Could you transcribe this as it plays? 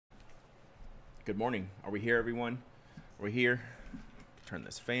Good morning. Are we here, everyone? We're here. Turn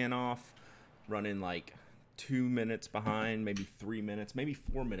this fan off. Running like 2 minutes behind, maybe 3 minutes, maybe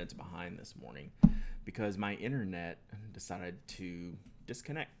 4 minutes behind this morning because my internet decided to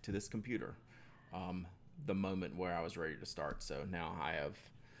disconnect to this computer the moment where I was ready to start. So now I have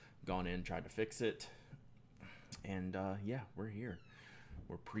gone in, tried to fix it, and yeah, we're here.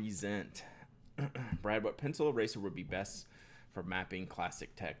 We're present. Brad, what pencil eraser would be best for mapping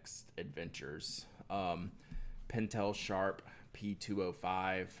classic text adventures? Pentel Sharp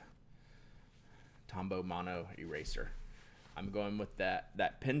P205 Tombow Mono eraser. I'm going with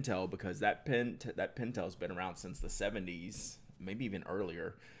that Pentel because that Pentel's been around since the 70s, maybe even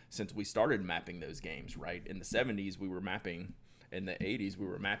earlier, since we started mapping those games, right? In the 70s we were mapping, in the 80s we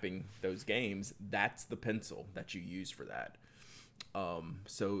were mapping those games. That's the pencil that you use for that.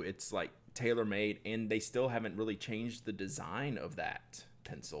 So it's like tailor-made, and they still haven't really changed the design of that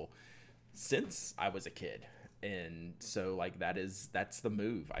pencil since I was a kid. And so like that's the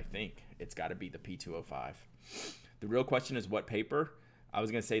move. I think it's got to be the P205. The real question is what paper. I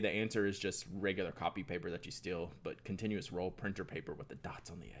was going to say the answer is just regular copy paper that you steal, but continuous roll printer paper with the dots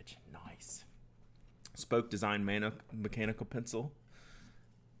on the edge. Nice. Spoke design mechanical pencil.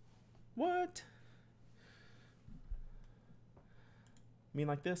 What? I mean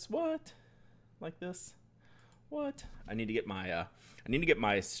like this? What? Like this? What? I need to get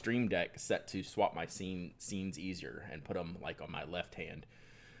my Stream Deck set to swap my scenes easier and put them like on my left hand,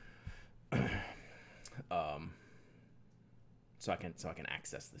 so I can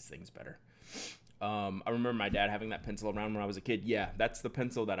access these things better. I remember my dad having that pencil around when I was a kid. Yeah, that's the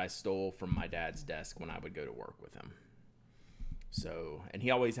pencil that I stole from my dad's desk when I would go to work with him. So, and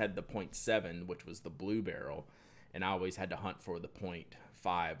he always had the .7, which was the blue barrel, and I always had to hunt for the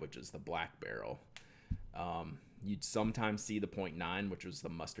 .5, which is the black barrel. You'd sometimes see the .9, which was the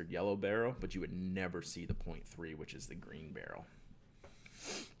mustard yellow barrel, but you would never see the .3, which is the green barrel.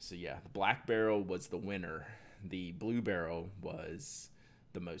 So yeah, the black barrel was the winner. The blue barrel was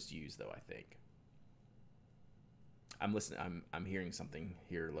the most used, though, I think. I'm listening. I'm hearing something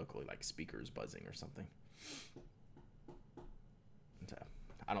here locally, like speakers buzzing or something. So,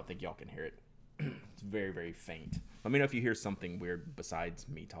 I don't think y'all can hear it. It's very, very faint. Let me know if you hear something weird besides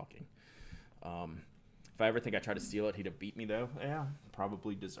me talking. If I ever think I try to steal it, he'd have beat me, though. Yeah,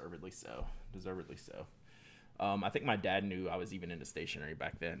 probably deservedly so. Deservedly so. I think my dad knew I was even into stationery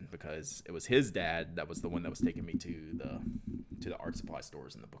back then because it was his dad that was the one that was taking me to the art supply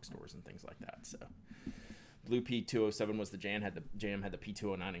stores and the bookstores and things like that. So, blue P207 was the jam. Had the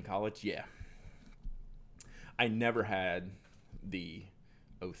P209 in college. Yeah. I never had the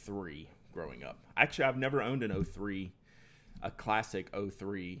 03 growing up. Actually, I've never owned an 03, a classic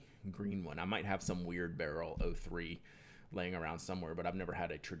 03 green one. I might have some weird barrel 03 laying around somewhere, but I've never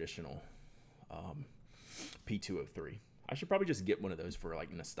had a traditional P203. I should probably just get one of those for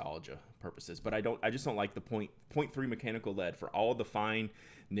like nostalgia purposes, but I just don't like the .3 mechanical lead for all the fine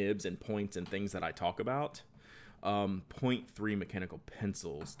nibs and points and things that I talk about. .3 mechanical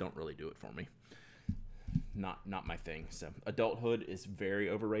pencils don't really do it for me. Not my thing. So adulthood is very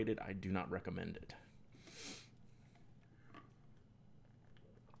overrated. I do not recommend it.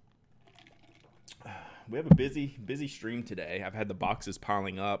 We have a busy stream today. I've had the boxes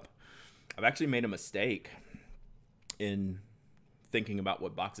piling up. I've actually made a mistake in thinking about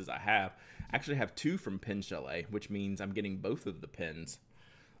what boxes I have. I actually have two from Pen Chalet, which means I'm getting both of the pens.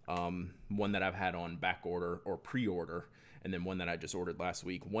 One that I've had on back order or pre-order, and then one that I just ordered last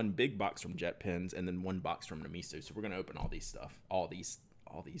week. One big box from JetPens, and then one box from Namisu. So we're gonna open all these stuff, all these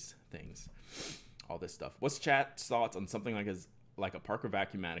things, all this stuff. What's chat's thoughts on something like a Parker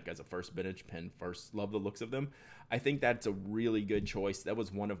Vacuumatic as a first vintage pen? First, love the looks of them. I think that's a really good choice. That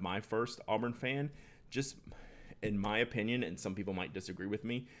was one of my first Auburn fan. Just in my opinion, and some people might disagree with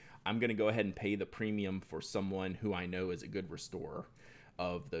me, I'm gonna go ahead and pay the premium for someone who I know is a good restorer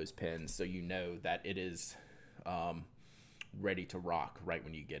of those pens, so you know that it is ready to rock right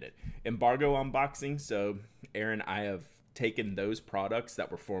when you get it. Embargo unboxing. So Aaron, I have taken those products that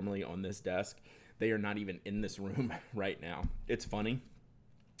were formerly on this desk. They are not even in this room right now. It's funny.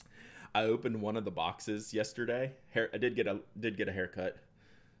 I opened one of the boxes yesterday. I did get a haircut.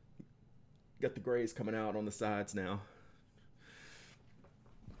 Got the grays coming out on the sides now.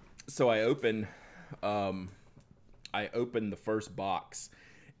 So I opened the first box,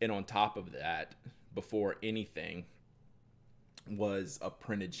 and on top of that, before anything, was a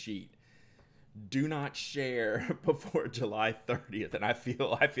printed sheet. Do not share before July 30th. And I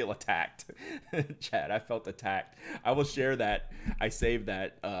feel attacked. Chad, I felt attacked. I will share that. I saved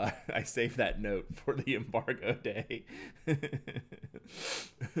that note for the embargo day.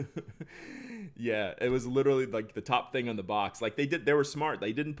 Yeah, it was literally like the top thing on the box. Like they were smart.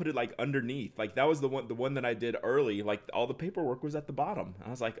 They didn't put it like underneath. Like that was the one that I did early. Like all the paperwork was at the bottom. I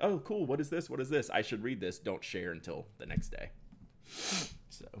was like, oh cool, what is this? What is this? I should read this. Don't share until the next day.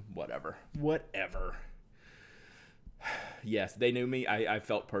 So whatever. Whatever. Yes, they knew me. I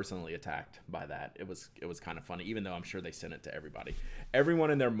felt personally attacked by that. It was kind of funny, even though I'm sure they sent it to everybody.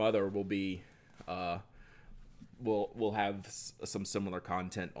 Everyone and their mother will be will have some similar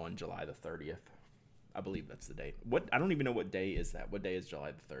content on July the 30th. I believe that's the date. What I don't even know what day is that. What day is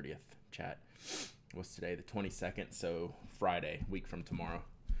July the 30th? Chat. What's today? The 22nd. So Friday, week from tomorrow.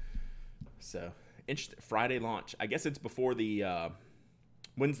 So Friday launch. I guess it's before the.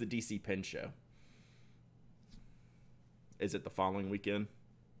 When's the DC Pen show? Is it the following weekend?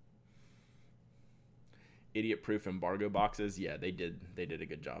 Idiot proof embargo boxes. Yeah, they did a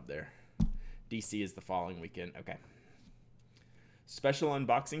good job there. DC is the following weekend. Okay. Special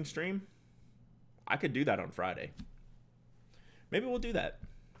unboxing stream. I could do that on Friday. Maybe we'll do that.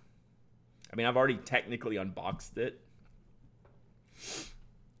 I mean, I've already technically unboxed it.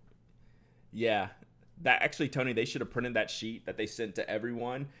 Yeah. That actually, Tony, they should have printed that sheet that they sent to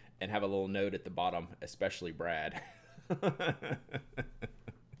everyone and have a little note at the bottom, especially Brad.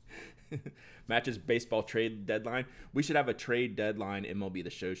 Matches baseball trade deadline. We should have a trade deadline MLB The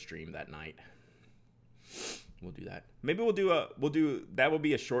Show stream that night. We'll do that. Maybe we'll do that will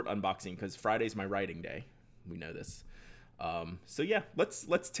be a short unboxing because Friday's my writing day. We know this. So yeah,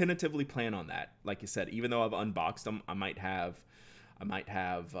 let's tentatively plan on that. Like I said, even though I've unboxed them, I might have I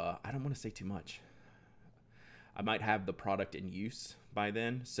don't want to say too much. I might have the product in use by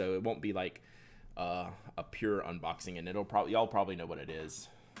then, so it won't be like a pure unboxing, and y'all probably know what it is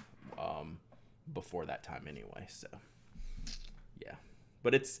before that time anyway. So yeah,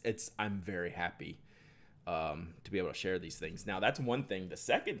 but I'm very happy to be able to share these things. Now that's one thing. The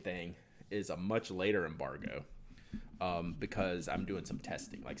second thing is a much later embargo because I'm doing some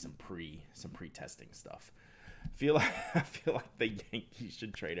testing, like some pre-testing stuff. I feel like the Yankees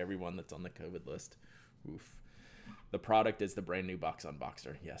should trade everyone that's on the COVID list. Oof. The product is the brand new box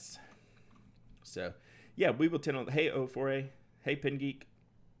unboxer. Yes. So, yeah, we will hey, O4A. Hey, Pen Geek.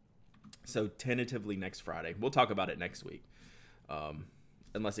 So, tentatively next Friday. We'll talk about it next week.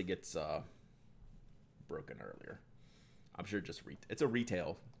 Unless it gets broken earlier. I'm sure it's a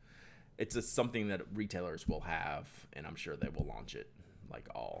retail. It's something that retailers will have, and I'm sure they will launch it like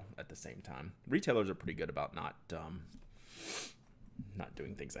all at the same time. Retailers are pretty good about not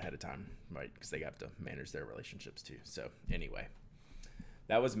doing things ahead of time, right? Because they have to manage their relationships too. So anyway,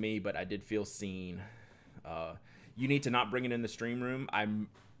 that was me, but I did feel seen. You need to not bring it in the stream room.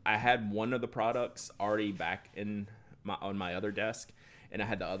 I had one of the products already back on my other desk, and I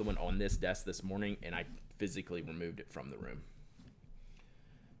had the other one on this desk this morning, and I physically removed it from the room.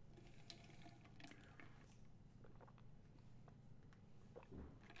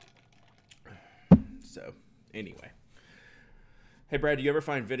 So anyway. Hey, Brad, do you ever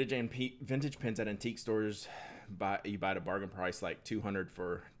find vintage pens at antique stores you buy at a bargain price like $200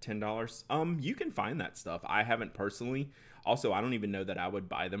 for $10? You can find that stuff. I haven't personally. Also, I don't even know that I would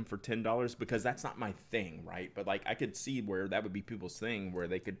buy them for $10 because that's not my thing, right? But like I could see where that would be people's thing, where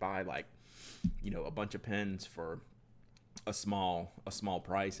they could buy like, a bunch of pens for a small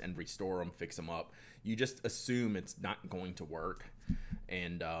price and restore them, fix them up. You just assume it's not going to work.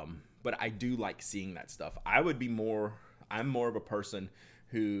 And but I do like seeing that stuff. I'm more of a person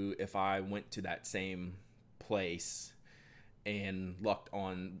who, if I went to that same place and lucked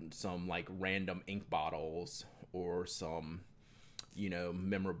on some like random ink bottles or some,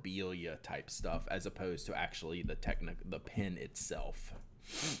 memorabilia type stuff, as opposed to actually the pen itself.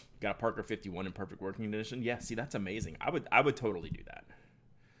 Got a Parker 51 in perfect working condition. Yeah, see, that's amazing. I would totally do that.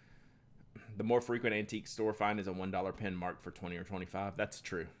 The more frequent antique store find is a $1 pen marked for 20 or 25. That's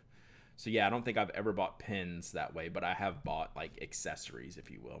true. So yeah, I don't think I've ever bought pens that way, but I have bought like accessories, if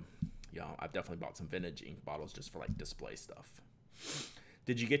you will. I've definitely bought some vintage ink bottles just for like display stuff.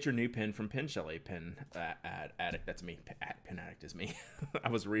 Did you get your new pen from Pen Chalet? Pen Addict, that's me. Pen Addict is me. I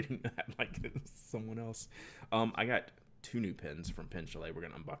was reading that like someone else. I got 2 new pens from Pen Chalet. We're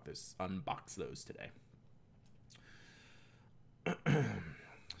gonna unbox those today.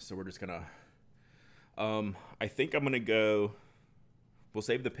 So we're just gonna. I think I'm gonna go. We'll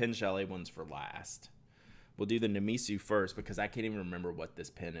save the Pen Chalet ones for last. We'll do the Namisu first because I can't even remember what this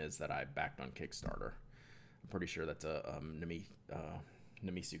pen is that I backed on Kickstarter. I'm pretty sure that's a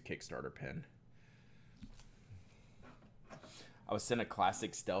Namisu Kickstarter pen. I was sent a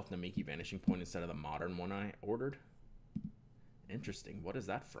classic stealth Namiki Vanishing Point instead of the modern one I ordered. Interesting. What is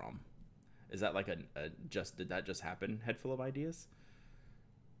that from? Is that like did that just happen? Head full of ideas?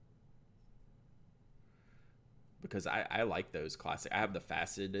 because I like those classic. I have the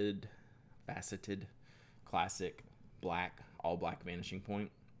faceted classic black, all black vanishing point.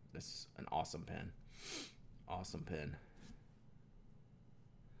 This is an awesome pen. Awesome pen.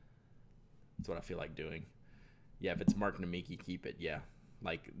 That's what I feel like doing. Yeah, if it's Mark Namiki, keep it. Yeah.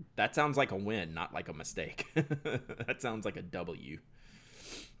 Like, that sounds like a win, not like a mistake. That sounds like a W.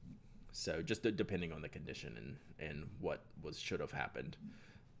 So just depending on the condition and what should have happened.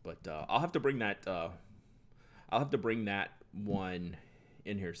 But I'll have to bring that one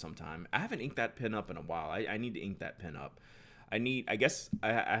in here sometime. I haven't inked that pen up in a while. I need to ink that pen up. I guess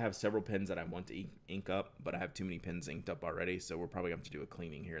I have several pens that I want to ink up, but I have too many pens inked up already, so we're probably going to have to do a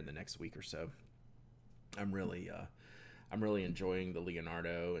cleaning here in the next week or so. I'm really enjoying the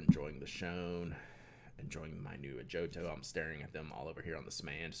Leonardo, enjoying the Shone, enjoying my new Ajoto. I'm staring at them all over here on the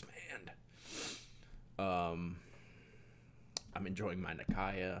Smand. I'm enjoying my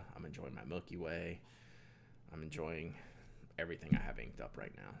Nikaya. I'm enjoying my Milky Way. I'm enjoying everything I have inked up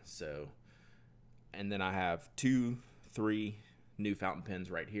right now. So, and then I have 3 new fountain pens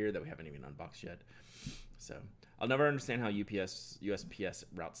right here that we haven't even unboxed yet. So I'll never understand how USPS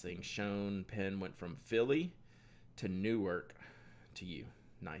routes things. Shone pen went from Philly to Newark to you.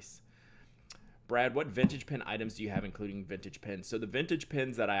 Nice. Brad, what vintage pen items do you have, including vintage pens? So the vintage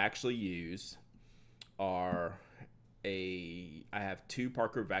pens that I actually use are I have 2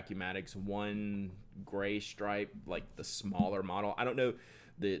 Parker Vacuumatics, 1 gray stripe, like the smaller model. I don't know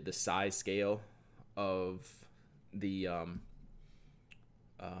the size scale of the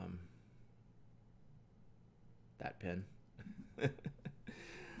that pen.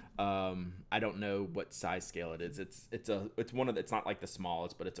 I don't know what size scale it is. It's not like the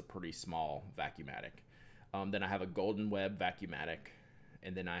smallest, but it's a pretty small Vacuumatic. Then I have a Golden Web Vacuumatic,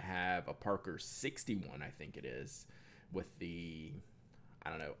 and then I have a Parker 61, I think it is, with the, I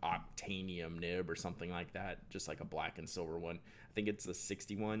don't know, Octanium nib or something like that, just like a black and silver one. I think it's the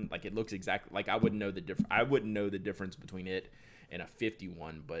 61. Like, it looks exactly like I wouldn't know the difference between it and a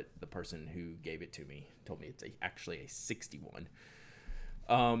 51, but the person who gave it to me told me it's actually a 61.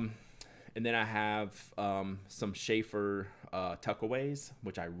 And then I have some Schaefer tuckaways,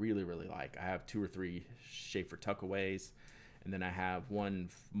 which I really, really like. I have 2 or 3 Schaefer tuckaways, and then I have one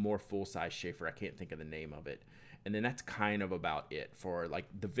more full-size Schaefer. I can't think of the name of it. And then that's kind of about it for like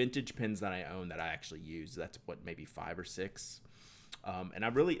the vintage pens that I own that I actually use. That's what, maybe 5 or 6. And I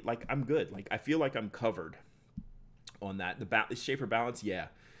really like, I'm good. Like, I feel like I'm covered on that. The Schaefer Balance, yeah.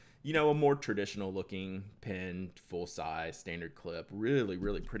 You know, a more traditional looking pen, full size, standard clip, really,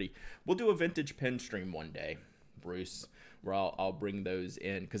 really pretty. We'll do a vintage pen stream one day, Bruce, where I'll bring those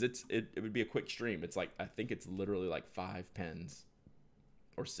in, because it would be a quick stream. It's like, I think it's literally like 5 pens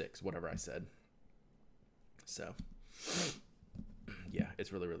or 6, whatever I said. So yeah,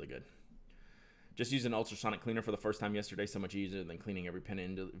 it's really, really good. Just used an ultrasonic cleaner for the first time yesterday. So much easier than cleaning every pen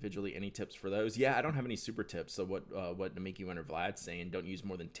individually. Any tips for those? Yeah, I don't have any super tips. So what Namiki Winter Vlad's saying, don't use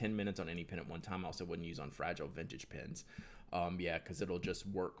more than 10 minutes on any pen at one time. I also wouldn't use on fragile vintage pens. Yeah, because it'll just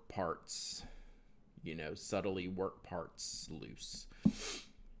work parts, you know, subtly work parts loose.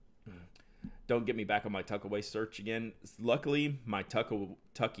 Don't get me back on my tuckaway search again. Luckily, my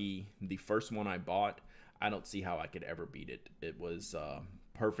Tucky, the first one I bought, I don't see how I could ever beat it. It was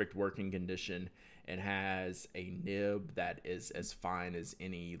perfect working condition and has a nib that is as fine as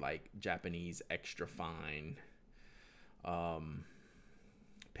any like Japanese extra fine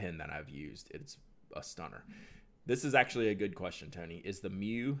pen that I've used. It's a stunner. This is actually a good question, Tony. Is the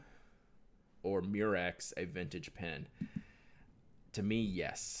Mew or Murex a vintage pen? To me,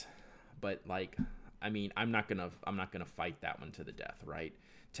 yes. But like, I mean, I'm not gonna fight that one to the death, right?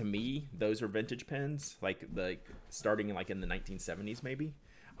 To me, those are vintage pens, like starting in the 1970s, maybe.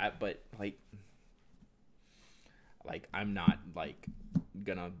 But I'm not like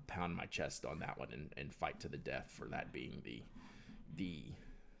gonna pound my chest on that one and fight to the death for that being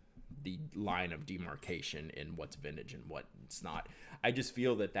the line of demarcation in what's vintage and what's not. I just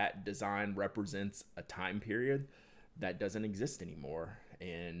feel that design represents a time period that doesn't exist anymore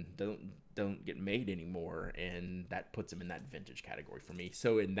and don't get made anymore, and that puts them in that vintage category for me.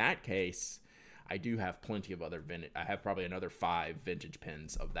 So in that case, I do have plenty of other vintage. I have probably another 5 vintage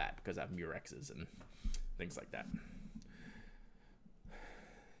pens of that because I have Murexes and things like that.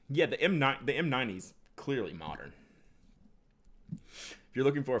 Yeah, the M90's clearly modern. If you're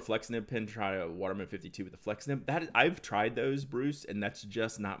looking for a flex nib pen, try a Waterman 52 with a flex nib. I've tried those, Bruce, and that's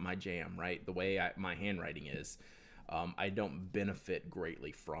just not my jam, right? The way my handwriting is. I don't benefit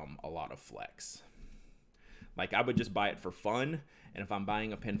greatly from a lot of flex. Like, I would just buy it for fun, and if I'm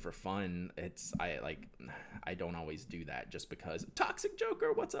buying a pen for fun, I don't always do that just because. Toxic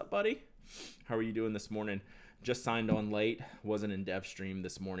Joker, what's up, buddy? How are you doing this morning? Just signed on late. Wasn't in dev stream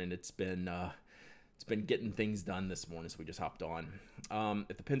this morning. It's been getting things done this morning, so we just hopped on.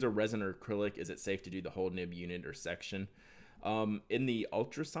 If the pins are resin or acrylic, is it safe to do the whole nib unit or section? In the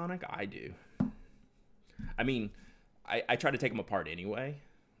ultrasonic, I do. I mean, I try to take them apart anyway,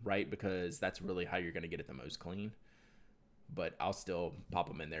 right? Because that's really how you're going to get it the most clean. But I'll still pop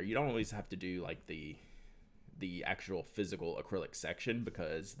them in there. You don't always have to do like the actual physical acrylic section,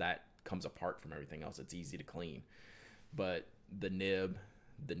 because that comes apart from everything else. It's easy to clean. But the nib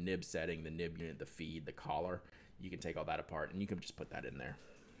setting, the nib unit, the feed, the collar, you can take all that apart and you can just put that in there.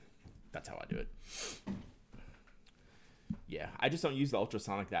 That's how I do it. Yeah, I just don't use the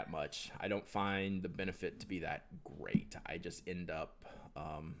ultrasonic that much. I don't find the benefit to be that great. I just end up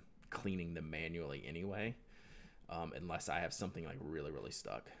cleaning them manually anyway, unless I have something like really, really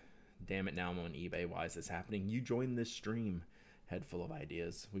stuck. Damn it, now I'm on eBay. Why is this happening? You joined this stream. Head full of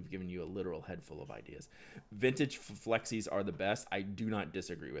ideas. We've given you a literal head full of ideas. Vintage flexies are the best. I do not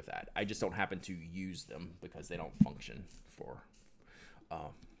disagree with that. I just don't happen to use them because they don't function for,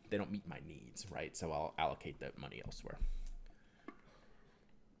 they don't meet my needs, right? So I'll allocate that money elsewhere.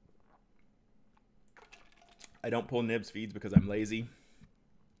 I don't pull nibs feeds because I'm lazy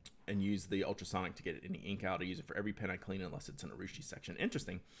and use the ultrasonic to get any ink out. I use it for every pen I clean unless it's an Urushi section.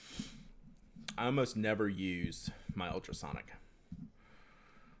 Interesting. I almost never use my ultrasonic.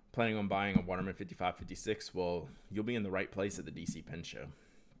 Planning on buying a Waterman 5556. Well, you'll be in the right place at the DC Pen Show.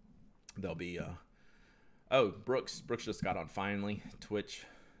 There'll be oh, Brooks just got on finally. Twitch,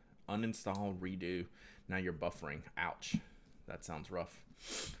 uninstall, redo. Now you're buffering. Ouch. That sounds rough.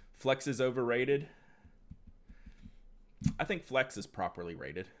 Flex is overrated. I think Flex is properly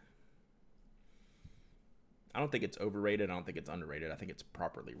rated. I don't think it's overrated. I don't think it's underrated. I think it's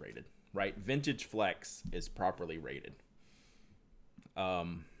properly rated, right? Vintage Flex is properly rated.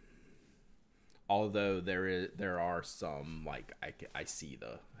 Although there are some, like, I see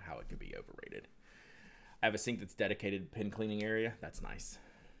how it could be overrated. I have a sink that's dedicated pen cleaning area. That's nice.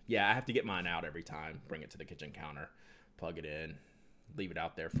 Yeah, I have to get mine out every time, bring it to the kitchen counter, plug it in, leave it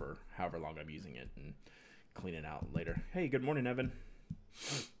out there for however long I'm using it, and clean it out later. Hey, good morning, Evan.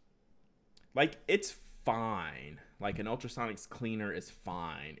 Like, it's fine. Like, an ultrasonics cleaner is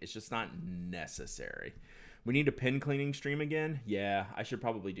fine. It's just not necessary. We need a pen cleaning stream again. Yeah, I should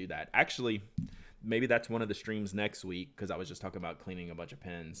probably do that. Actually, maybe that's one of the streams next week, because I was just talking about cleaning a bunch of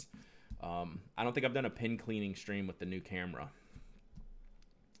pens. I don't think I've done a pen cleaning stream with the new camera.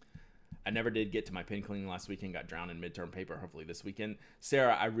 I never did get to my pen cleaning last weekend. Got drowned in midterm paper. Hopefully this weekend.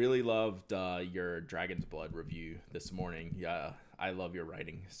 Sarah, I really loved your Dragon's Blood review this morning. Yeah, I love your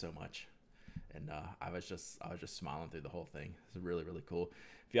writing so much. And I was just smiling through the whole thing. It's really, really cool.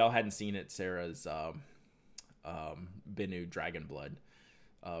 If y'all hadn't seen it, Sarah's Bennu Dragon Blood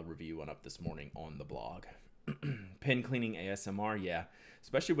review went up this morning on the blog. Pen cleaning ASMR, yeah,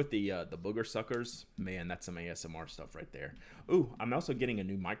 especially with the booger suckers. Man, that's some ASMR stuff right there. Ooh, I'm also getting a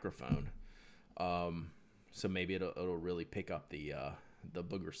new microphone, so maybe it'll really pick up the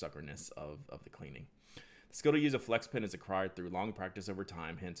booger suckerness of the cleaning. The skill to use a flex pen is acquired through long practice over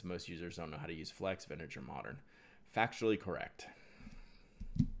time. Hence, most users don't know how to use flex, vintage, or modern. Factually correct.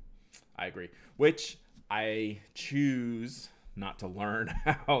 I agree. Which I choose not to learn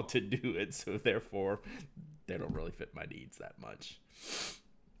how to do it, so therefore they don't really fit my needs that much.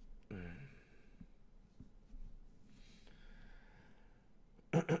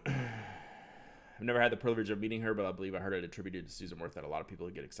 I've never had the privilege of meeting her, but I believe I heard it attributed to Susan Worth that a lot of people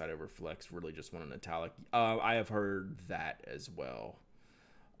who get excited over flex really just want an italic. I have heard that as well.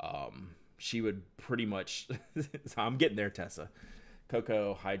 She would pretty much so I'm getting there, Tessa.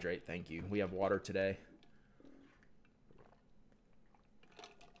 Cocoa, hydrate, thank you. We have water today.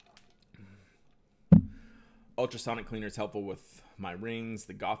 Ultrasonic cleaner is helpful with my rings.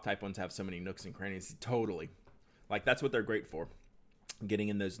 The goth type ones have so many nooks and crannies. Totally. Like, that's what they're great for. Getting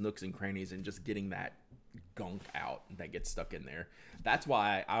in those nooks and crannies and just getting that gunk out that gets stuck in there. That's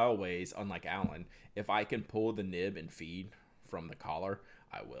why I always, unlike Alan, if I can pull the nib and feed from the collar,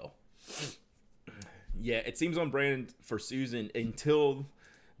 I will. Yeah, it seems on brand for Susan until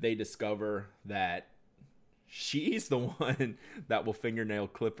they discover that she's the one that will fingernail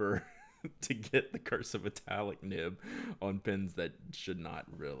clipper to get the cursive italic nib on pens that should not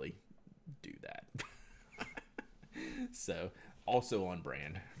really do that. So, also on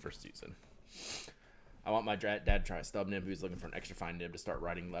brand for Susan. I want my dad to try a stub nib who's looking for an extra fine nib to start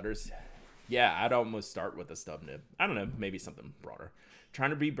writing letters. Yeah, I'd almost start with a stub nib. I don't know, maybe something broader.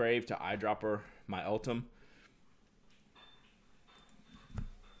 Trying to be brave to eyedropper my Ultim.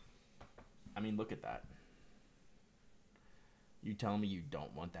 I mean, look at that. You telling me you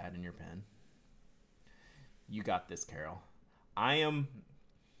don't want that in your pen? You got this, Carol. I am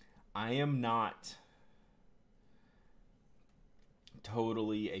not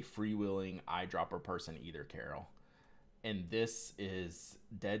totally a freewheeling eyedropper person either, Carol. And this is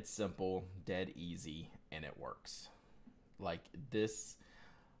dead simple, dead easy, and it works. Like this,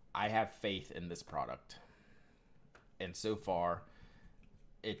 I have faith in this product. And so far,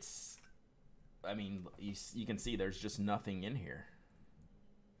 it's, I mean, you can see there's just nothing in here.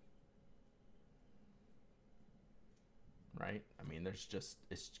 Right? I mean, there's just,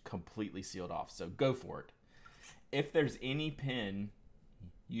 it's completely sealed off. So go for it. If there's any pen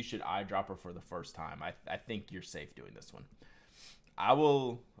you should eyedropper for the first time, I think you're safe doing this one. I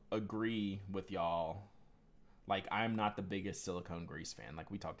will agree with y'all. Like, I'm not the biggest silicone grease fan,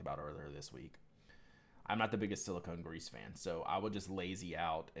 like we talked about earlier this week. I'm not the biggest silicone grease fan, so I will just lazy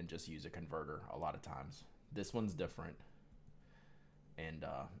out and just use a converter a lot of times. This one's different, and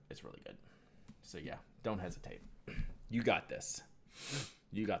it's really good. So yeah, don't hesitate. You got this.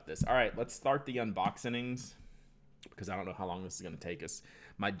 You got this. All right, let's start the unboxings because I don't know how long this is going to take us.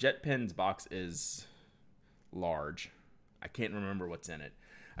 My JetPens box is large. I can't remember what's in it.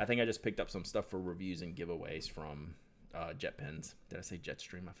 I think I just picked up some stuff for reviews and giveaways from JetPens. Did I say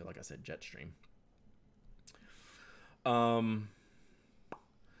Jetstream? I feel like I said Jetstream.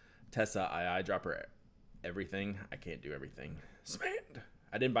 Tessa, I eyedropper everything. I can't do everything. Smand.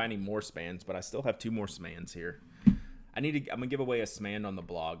 I didn't buy any more spans, but I still have 2 more smans here. I'm gonna give away a sman on the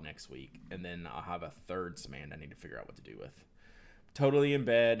blog next week, and then I'll have a 3rd sman I need to figure out what to do with. Totally in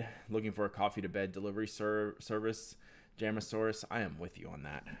bed, looking for a coffee to bed delivery service. Jamasaurus, I am with you on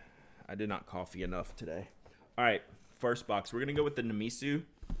that. I did not coffee enough today. All right, first box. We're gonna go with the Namisu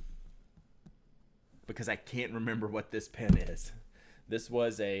because I can't remember what this pen is. This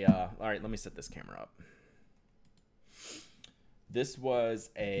was a, all right, let me set this camera up. This was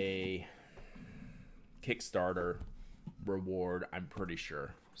a Kickstarter reward, I'm pretty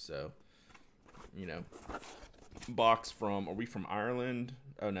sure. So, you know, box from, are we from Ireland?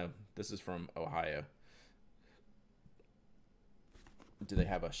 Oh no, this is from Ohio. Do they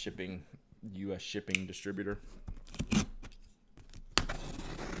have a shipping, US shipping distributor?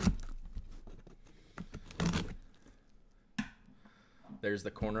 There's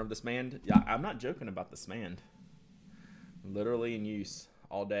the corner of the Smand. Yeah, I'm not joking about the Smand. Literally in use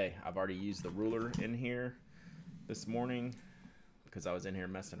all day. I've already used the ruler in here this morning because I was in here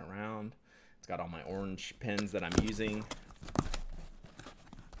messing around. It's got all my orange pens that I'm using.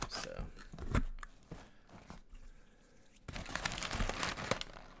 So,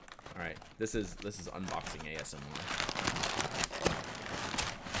 all right, this is unboxing ASMR.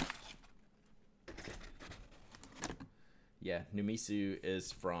 Yeah, Namisu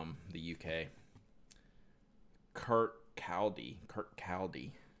is from the UK. Kurt Caldy.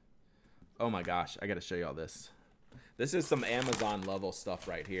 Oh my gosh, I gotta show y'all this. This is some Amazon level stuff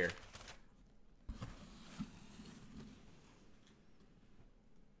right here.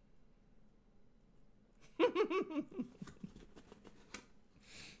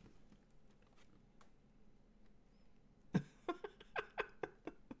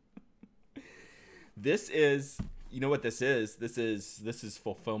 This is, you know what this is? This is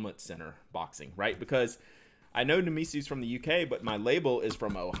Fulfillment Center boxing, right? Because I know Namisu's from the UK, but my label is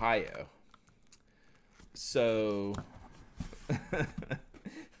from Ohio. So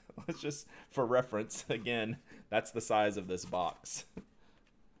let's just, for reference, again, that's the size of this box.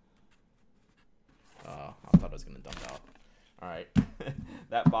 I thought I was going to dump out. All right.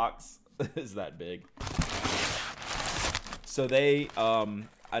 That box is that big. So they,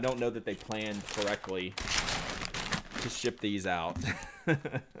 I don't know that they planned correctly to ship these out.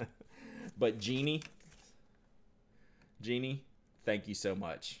 But Jeannie, thank you so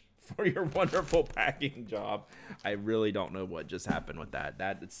much for your wonderful packing job. I really don't know what just happened with that.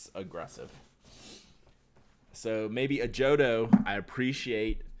 That's aggressive. So maybe a Jodo, I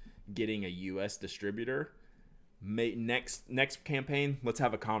appreciate getting a US distributor. Next campaign, let's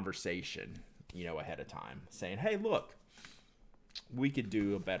have a conversation, you know, ahead of time, saying, hey, look, we could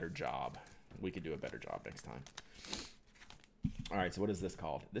do a better job. We could do a better job next time. All right, so what is this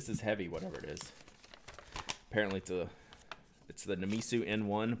called? This is heavy, whatever it is. Apparently it's the Namisu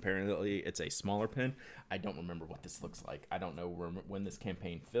N1. Apparently it's a smaller pen. I don't remember what this looks like. I don't know when this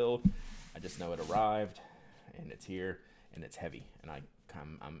campaign filled. I just know it arrived, and it's here, and it's heavy, and I'm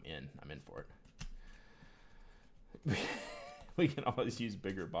in for it. We can always use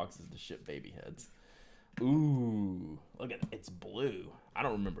bigger boxes to ship baby heads. Ooh, look at it. It's blue. I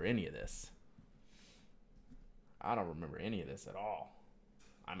don't remember any of this. I don't remember any of this at all.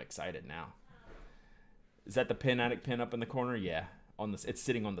 I'm excited now. Is that the Pen Addict pen up in the corner? Yeah. On this, it's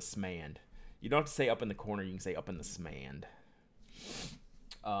sitting on the Smand. You don't have to say up in the corner. You can say up in the smand.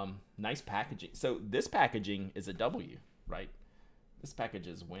 Nice packaging. So this packaging is a W, right? This package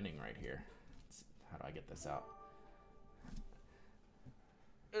is winning right here. How do I get this out?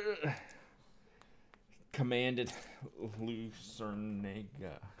 Commanded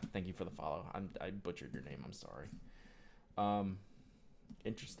Lucernega. Thank you for the follow. I butchered your name. I'm sorry.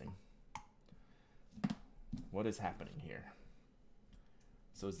 Interesting. What is happening here?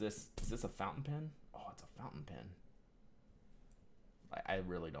 So is this a fountain pen? Oh, it's a fountain pen. I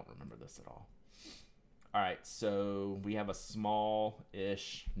really don't remember this at all. All right, so we have a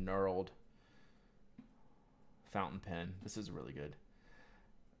small-ish knurled fountain pen. This is really good.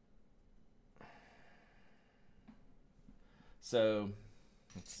 So,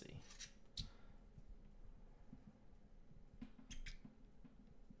 let's see.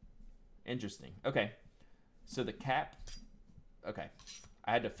 Interesting. Okay. So the cap. Okay.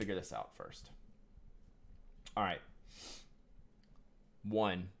 I had to figure this out first. All right.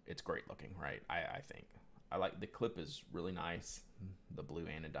 One, it's great looking, right? I think. I like the clip is really nice. The blue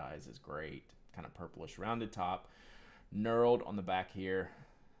anodize is great. Kind of purplish rounded top. Knurled on the back here.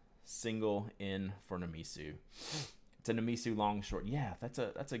 Single in for Namisu. It's a Namisu long short. Yeah, that's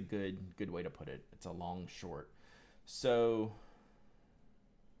a good way to put it. It's a long short. So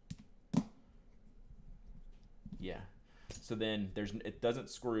yeah. So then it doesn't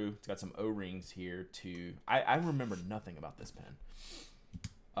screw. It's got some O-rings here to I remember nothing about this pen.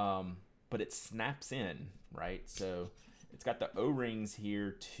 But it snaps in, right? So it's got the O-rings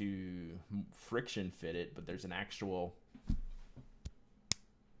here to friction fit it, but there's an actual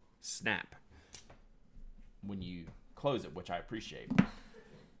snap when you close it, which I appreciate.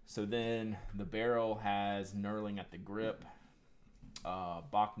 So then the barrel has knurling at the grip,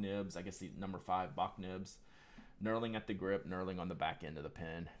 Bach nibs, I guess the number 5 Bach nibs, knurling at the grip, knurling on the back end of the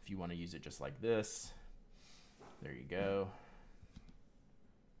pen. If you want to use it just like this, there you go.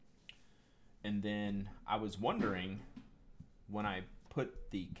 And then I was wondering, when I put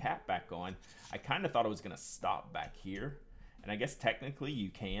the cap back on, I kind of thought it was going to stop back here. And I guess technically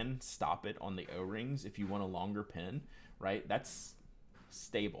you can stop it on the O-rings if you want a longer pen, right? That's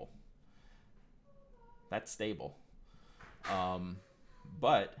stable. That's stable.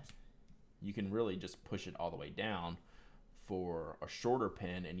 But you can really just push it all the way down for a shorter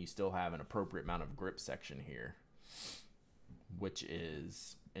pen, and you still have an appropriate amount of grip section here, which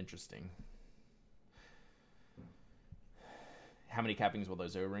is interesting. How many cappings will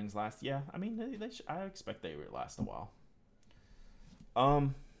those O-rings last? Yeah, I mean, I expect they would last a while.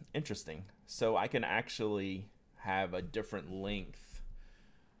 Interesting. So I can actually have a different length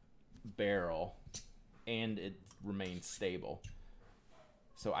barrel and it remains stable.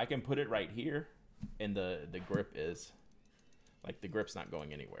 So I can put it right here and the grip is, like, the grip's not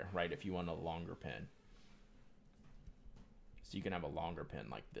going anywhere, right? If you want a longer pen. So you can have a longer pen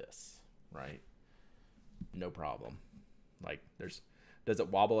like this, right? No problem. Like, does it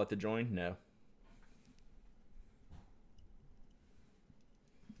wobble at the joint? No.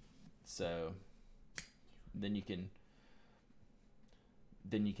 So then you can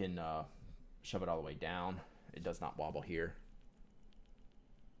shove it all the way down. It does not wobble here.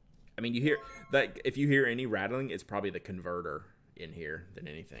 I mean, you hear that, if you hear any rattling, it's probably the converter in here than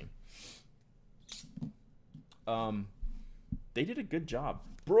anything. They did a good job.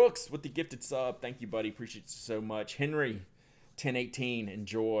 Brooks with the gifted sub. Thank you, buddy. Appreciate it so much. Henry 1018.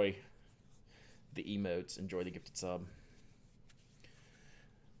 Enjoy the emotes. Enjoy the gifted sub.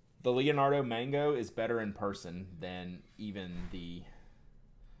 The Leonardo Mango is better in person than even the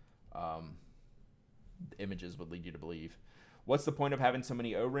images would lead you to believe. What's the point of having so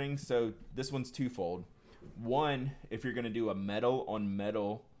many O-rings? So this one's twofold. One, if you're going to do a metal on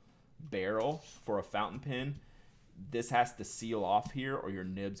metal barrel for a fountain pen, this has to seal off here or your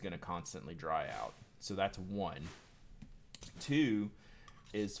nib's going to constantly dry out. So that's one. Two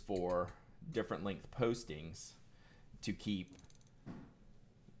is for different length postings to keep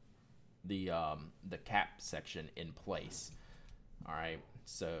the cap section in place. All right,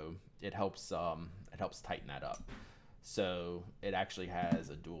 so it helps tighten that up. So it actually has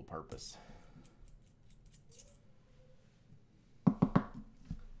a dual purpose.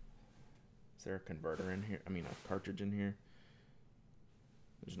 Is there a converter in here? I mean, a cartridge in here?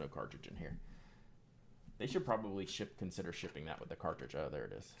 There's no cartridge in here. They should probably consider shipping that with the cartridge. Oh, there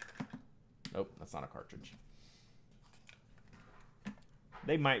it is. Nope, that's not a cartridge.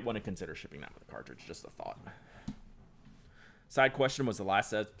 They might want to consider shipping that with a cartridge. Just a thought. Side question, was the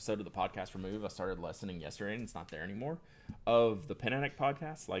last episode of the podcast removed? I started listening yesterday and it's not there anymore. Of the Pen Addict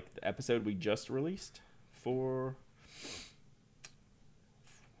podcast, like the episode we just released for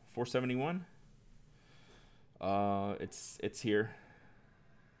 471. It's here.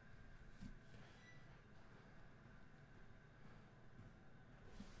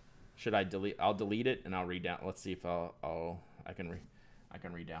 Should I delete? I'll delete it and I'll read down. Let's see if I can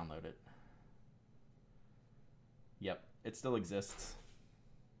re-download it. Yep, it still exists.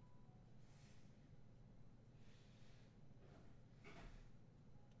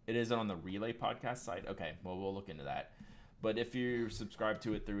 It is on the Relay podcast site. Okay, well, we'll look into that. But if you subscribe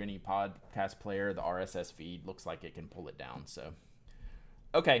to it through any podcast player, the RSS feed looks like it can pull it down. So,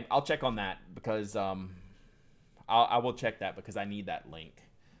 okay, I'll check on that because I will check that because I need that link.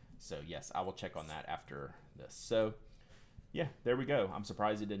 So yes, I will check on that after this. So yeah, there we go. I'm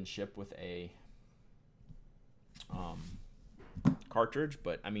surprised it didn't ship with a cartridge,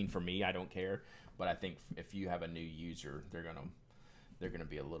 but I mean, for me, I don't care. But I think if you have a new user, they're gonna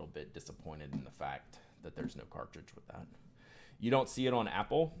be a little bit disappointed in the fact that there's no cartridge with that. You don't see it on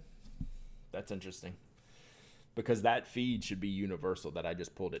Apple. That's interesting because that feed should be universal that I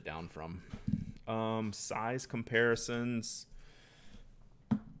just pulled it down from. Size comparisons.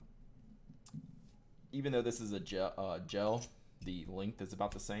 Even though this is a gel, the length is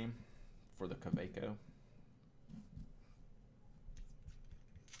about the same for the Kaweco.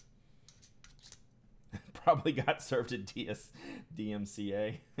 Probably got served at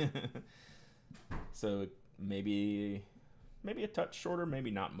DMCA. So maybe a touch shorter,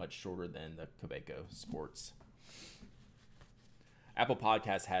 maybe not much shorter than the Kaweco Sports. Apple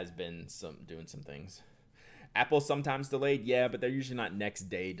Podcast has been doing some things. Apple sometimes delayed, yeah, but they're usually not next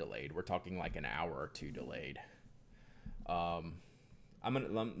day delayed. We're talking like an hour or two delayed. Let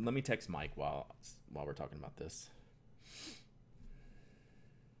me text Mike while we're talking about this.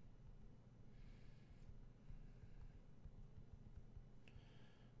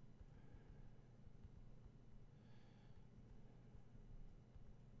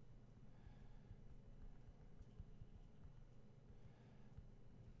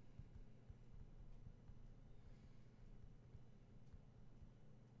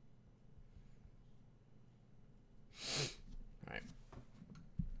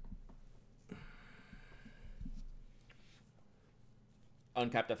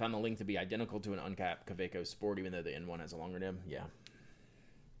 Uncapped, I found the link to be identical to an uncapped Kaweco Sport, even though the N1 has a longer nib. Yeah.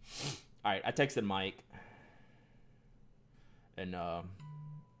 All right, I texted Mike, and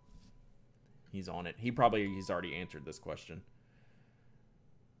he's on it. He's already answered this question.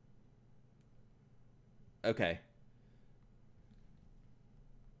 Okay.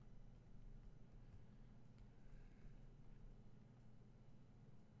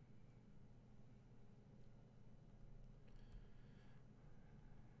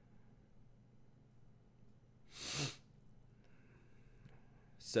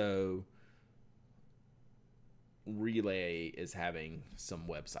 So Relay is having some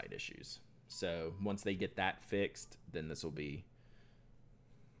website issues. So once they get that fixed, then this will be...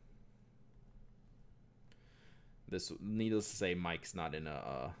 Needless to say, Mike's not in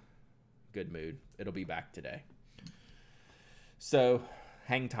a good mood. It'll be back today. So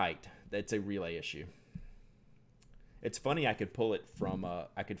hang tight. That's a Relay issue. It's funny, I could pull it from...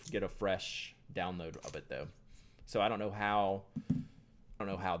 I could get a fresh download of it, though. So I don't know how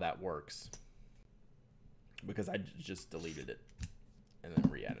that works because I just deleted it and then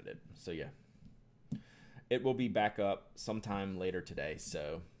re-added it. So yeah, it will be back up sometime later today.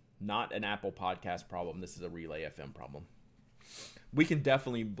 So not an Apple Podcast problem. This is a Relay FM problem. We can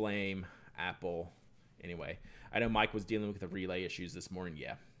definitely blame Apple anyway. I know Mike was dealing with the Relay issues this morning.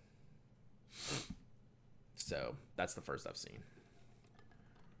 Yeah. So that's the first I've seen.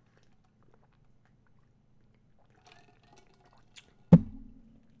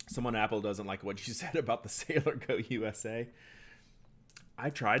 Someone at Apple doesn't like what you said about the Sailor Go USA. I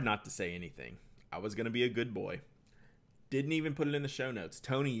tried not to say anything. I was going to be a good boy. Didn't even put it in the show notes.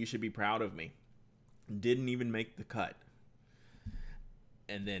 Tony, you should be proud of me. Didn't even make the cut.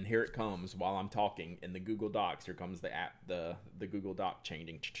 And then here it comes while I'm talking in the Google Docs. Here comes the app, the Google Doc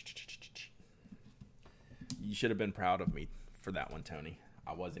changing. You should have been proud of me for that one, Tony.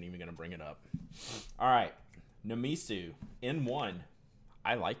 I wasn't even going to bring it up. All right. Namisu, N1.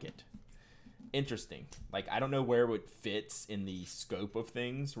 I like it. Interesting. Like, I don't know where it fits in the scope of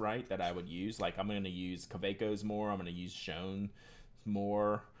things, right, that I would use. Like, I'm going to use Kaweco's more. I'm going to use Shown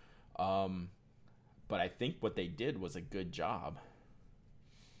more. But I think what they did was a good job.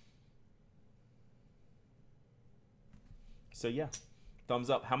 So, yeah. Thumbs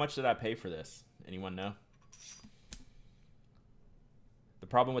up. How much did I pay for this? Anyone know? The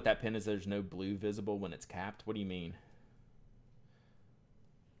problem with that pen is there's no blue visible when it's capped. What do you mean?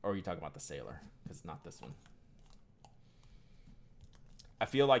 Or are you talking about the Sailor? Because it's not this one. I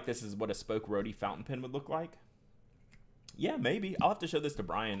feel like this is what a spoke roadie fountain pen would look like. Yeah, maybe. I'll have to show this to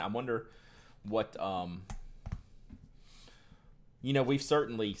Brian. I wonder what, you know, we've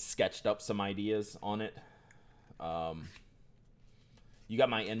certainly sketched up some ideas on it. You got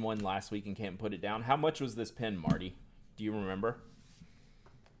my N1 last week and can't put it down. How much was this pen, Marty? Do you remember?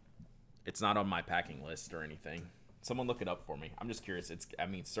 It's not on my packing list or anything. Someone look it up for me. I'm just curious. It's, I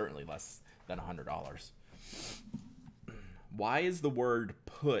mean, certainly less than $100. Why is the word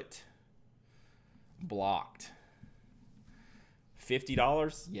put blocked?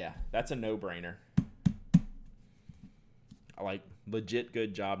 $50? Yeah, that's a no-brainer. I like, legit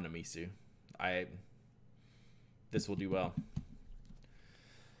good job, Namisu. This will do well.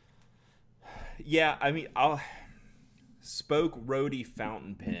 Yeah, I mean, spoke roadie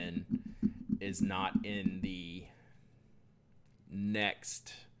fountain pen is not in the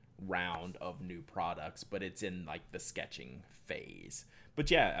next round of new products, but it's in like the sketching phase.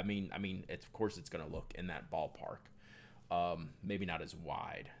 But yeah, I mean, of course it's gonna look in that ballpark. Maybe not as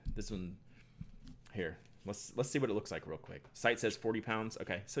wide. This one here. Let's see what it looks like real quick. Site says 40 pounds.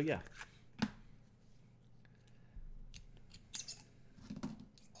 Okay, so yeah.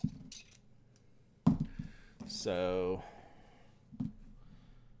 So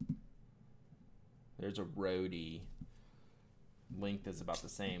there's a roadie. Length is about the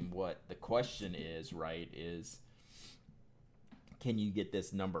same. What the question is, right, is can you get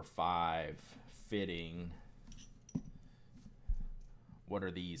this number 5 fitting? What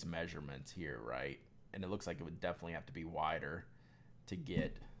are these measurements here, right? And it looks like it would definitely have to be wider to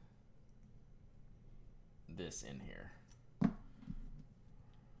get this in here.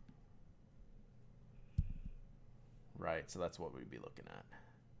 Right, so that's what we'd be looking at.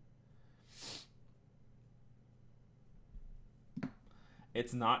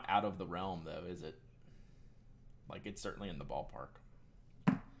 It's not out of the realm, though, is it? Like, it's certainly in the ballpark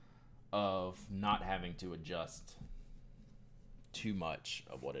of not having to adjust too much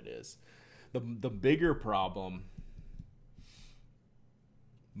of what it is. The bigger problem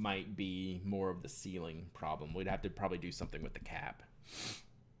might be more of the sealing problem. We'd have to probably do something with the cap.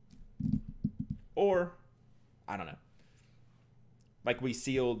 Or, I don't know. Like we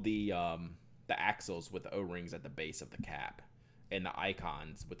sealed the axles with O-rings at the base of the cap, and the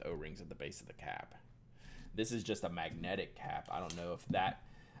icons with O-rings at the base of the cap. This is just a magnetic cap. I don't know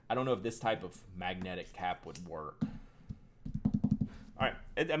if this type of magnetic cap would work. All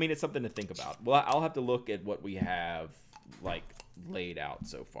right, I mean, it's something to think about. Well, I'll have to look at what we have like laid out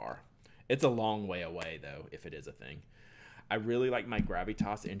so far. It's a long way away though, if it is a thing. I really like my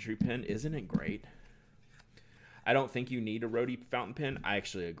Gravitas entry pen. Isn't it great? I don't think you need a roadie fountain pen. I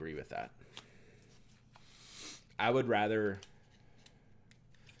actually agree with that. I would rather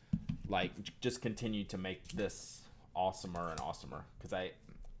like just continue to make this awesomer and awesomer, because I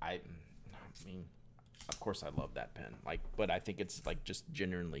mean, of course I love that pen, like, but I think it's like just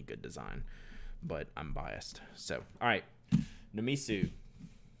genuinely good design, but I'm biased. So, all right, Namisu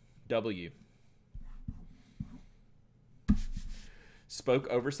W. Spoke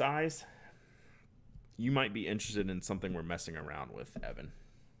oversize. You might be interested in something we're messing around with, Evan.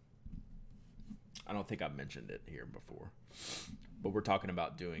 I don't think I've mentioned it here before, but we're talking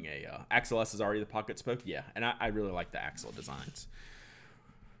about doing a Axle S is already the pocket spoke. Yeah, and I really like the Axle designs.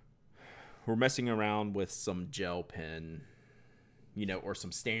 We're messing around with some gel pen, you know, or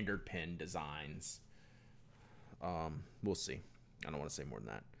some standard pen designs. We'll see. I don't want to say more than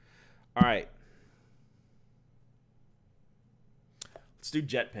that. All right. Let's do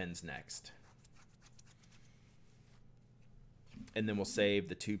JetPens next. And then we'll save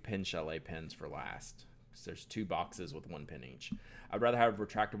the 2 Pen Chalet pens for last, because there's 2 boxes with 1 pen each. I'd rather have a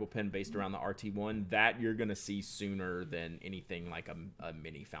retractable pen based around the RT1. That you're going to see sooner than anything like a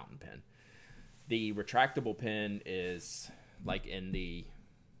mini fountain pen. The retractable pen is like in the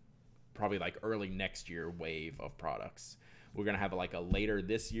probably like early next year wave of products. We're going to have like a later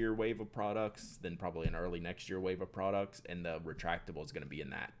this year wave of products, then probably an early next year wave of products, and the retractable is going to be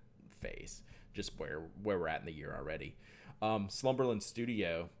in that phase, just where we're at in the year already. Slumberland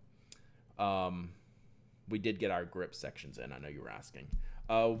Studio, we did get our grip sections in. I know you were asking.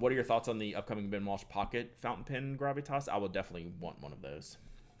 What are your thoughts on the upcoming Ben Walsh Pocket Fountain Pen Gravitas? I will definitely want one of those.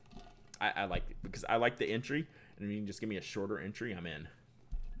 I like it because I like the entry, and if you can just give me a shorter entry, I'm in.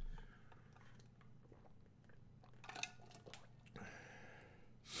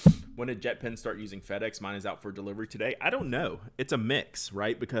 When did JetPens start using FedEx? Mine is out for delivery today. I don't know. It's a mix,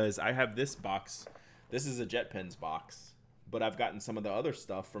 right? Because I have this box. This is a JetPens box, but I've gotten some of the other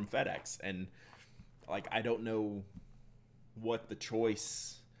stuff from FedEx, and like I don't know what the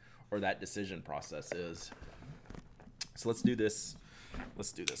choice or that decision process is. So let's do this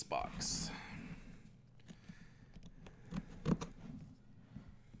Let's do this box.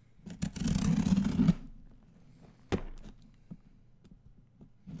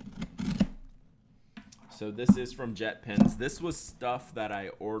 So this is from JetPens. This was stuff that I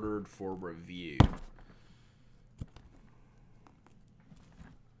ordered for review.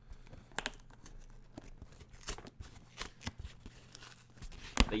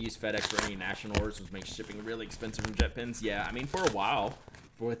 They use FedEx for any national orders, which makes shipping really expensive from JetPens. Yeah, I mean, for a while,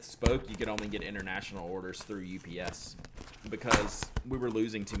 with Spoke, you could only get international orders through UPS because we were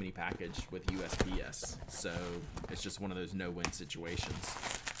losing too many packages with USPS. So it's just one of those no-win situations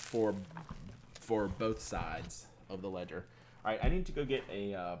for both sides of the ledger. All right, I need to go get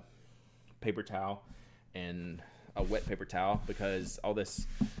a paper towel and a wet paper towel because all this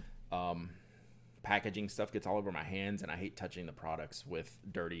packaging stuff gets all over my hands, and I hate touching the products with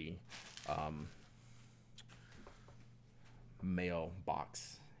dirty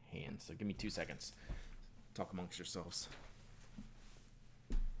mailbox hands. So give me 2 seconds. Talk amongst yourselves.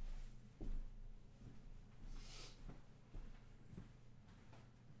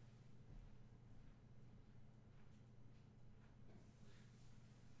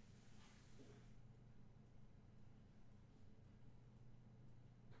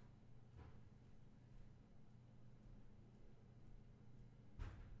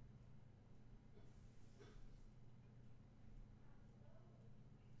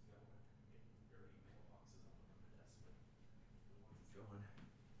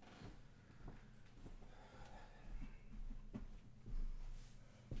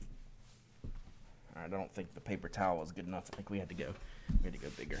 I don't think the paper towel was good enough. I think we had to go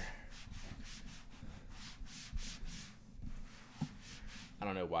bigger. I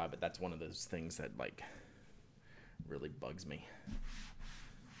don't know why, but that's one of those things that like really bugs me.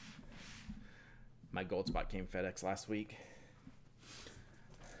 My gold spot came FedEx last week.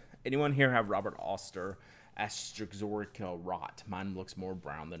 Anyone here have Robert Oster Astrixorica Rot? Mine looks more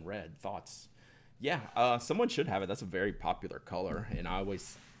brown than red. Thoughts? Yeah, someone should have it. That's a very popular color, and I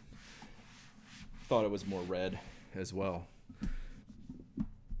always thought it was more red as well.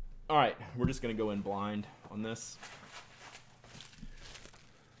 All right, we're just gonna go in blind on this.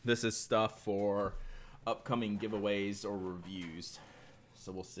 This is stuff for upcoming giveaways or reviews,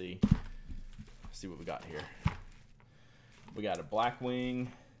 so we'll see what we got here. We got a Blackwing.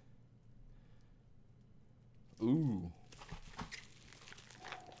 Ooh,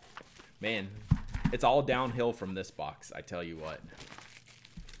 man, it's all downhill from this box, I tell you what.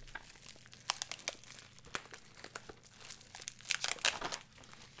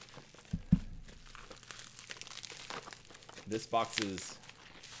 This box is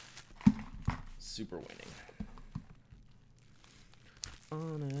super winning.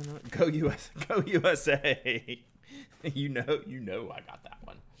 On and on. Go US, go USA. you know I got that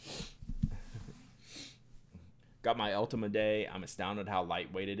one. Got my Ultima Day. I'm astounded how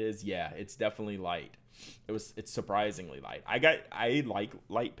lightweight it is. Yeah, it's definitely light. It's surprisingly light. I like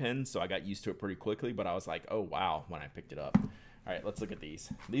light pens, so I got used to it pretty quickly, but I was like, oh wow, when I picked it up. All right, let's look at these.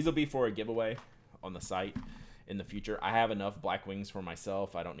 These will be for a giveaway on the site in the future. I have enough Blackwings for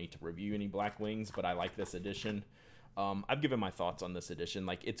myself. I don't need to review any Blackwings, but I like this edition. I've given my thoughts on this edition.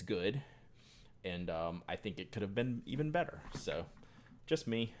 Like, it's good, and I think it could have been even better. So, just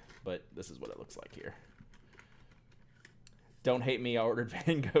me, but this is what it looks like here. Don't hate me, I ordered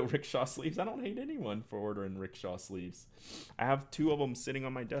Van Gogh rickshaw sleeves. I don't hate anyone for ordering rickshaw sleeves. I have 2 of them sitting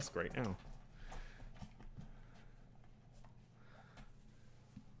on my desk right now.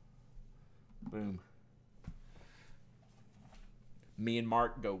 Boom. Me and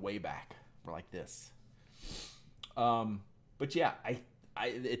Mark go way back. We're like this. But yeah,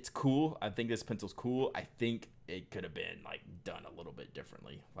 it's cool. I think this pencil's cool. I think it could have been like done a little bit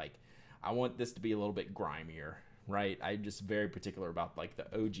differently. Like, I want this to be a little bit grimier, right? I'm just very particular about like the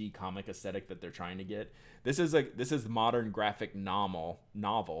OG comic aesthetic that they're trying to get. This is the modern graphic novel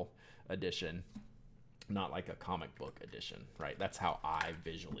edition, not like a comic book edition, right? That's how I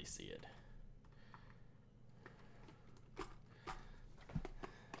visually see it.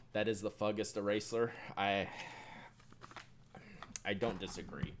 That is the Fuggest Eraser. I don't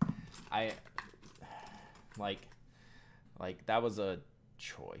disagree. Like that was a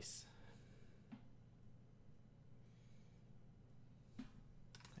choice.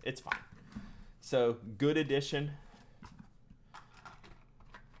 It's fine. So, good edition.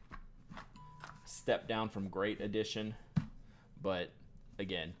 Step down from great edition. But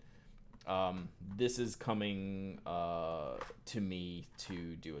again, this is coming to me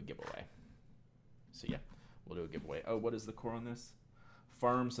to do a giveaway. So yeah, we'll do a giveaway. Oh, what is the core on this?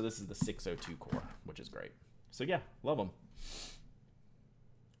 Firm. So this is the 602 core, which is great. So yeah, love them.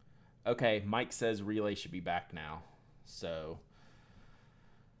 Okay, Mike says relay should be back now. So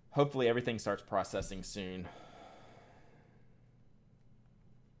hopefully everything starts processing soon.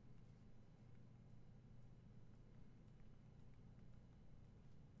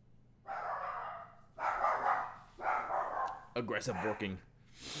 Aggressive working.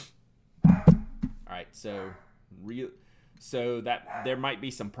 All right, so that there might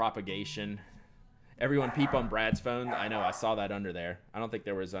be some propagation. Everyone peep on Brad's phone. I know, I saw that under there. I don't think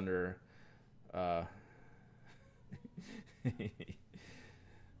there was under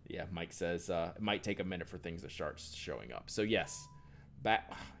yeah, Mike says it might take a minute for things to start showing up. So yes, back.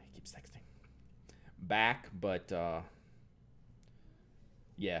 Oh, he keeps texting. Back, but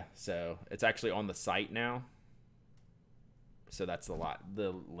yeah. So it's actually on the site now. So that's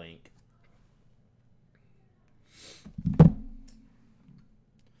the link.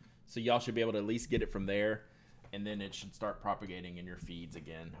 So y'all should be able to at least get it from there, and then it should start propagating in your feeds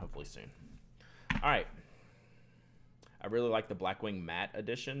again, hopefully soon. All right. I really like the Blackwing Matte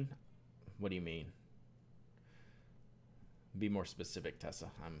edition. What do you mean? Be more specific, Tessa.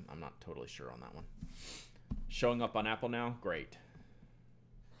 I'm not totally sure on that one. Showing up on Apple now? Great.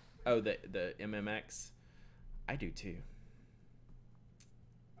 Oh, the MMX? I do too.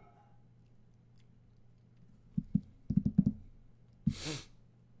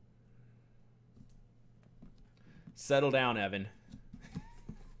 Settle down, Evan.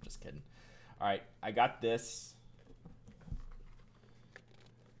 Just kidding. All right, I got this.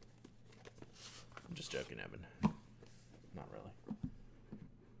 I'm just joking, Evan. Not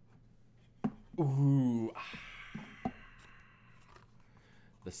really. Ooh.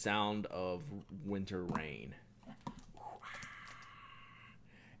 The sound of winter rain.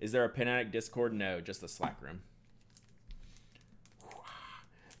 Is there a Pen Addict Discord? No, just a Slack room.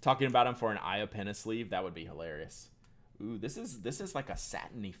 Talking about him for an Aya Penna sleeve, that would be hilarious. Ooh, this is like a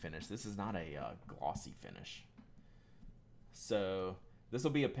satiny finish. This is not a glossy finish. So this will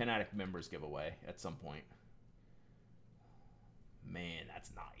be a Pen Addict members giveaway at some point. Man,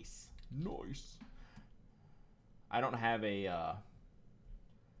 that's nice. Nice. I don't have a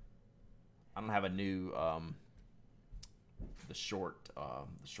new the short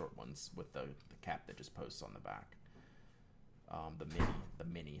ones with the cap that just posts on the back. The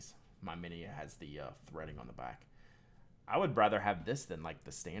minis. My mini has the threading on the back. I would rather have this than like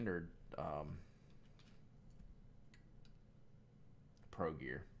the standard Pro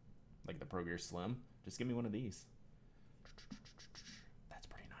Gear, like the Pro Gear Slim. Just give me one of these. That's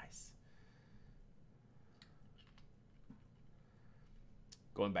pretty nice.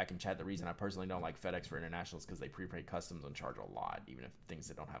 Going back in chat, the reason I personally don't like FedEx for international is because they prepay customs and charge a lot, even if things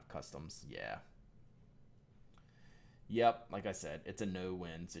that don't have customs. Yeah. Yep, like I said, it's a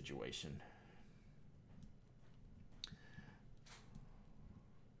no-win situation.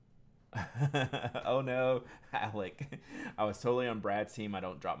 Oh no, Alec. I was totally on Brad's team. I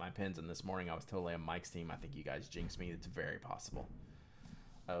don't drop my pins, and this morning I was totally on Mike's team. I think you guys jinxed me. It's very possible.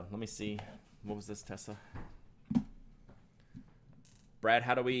 Oh, let me see. What was this, Tessa? Brad,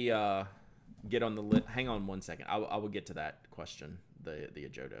 how do we get on the list? Hang on one second. I will get to that question, the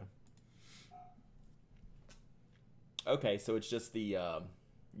Ajodo. Okay, so it's just the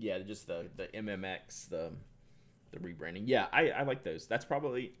just the MMX, the rebranding. Yeah, I like those. That's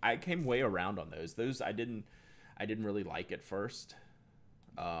probably, I came way around on those. Those I didn't really like at first.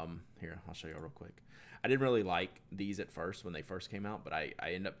 Here, I'll show you real quick. I didn't really like these at first when they first came out, but I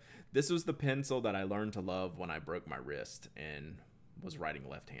end up, this was the pencil that I learned to love when I broke my wrist and was writing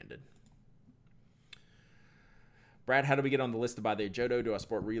left-handed. Brad, how do we get on the list to buy the Ajodo? Do I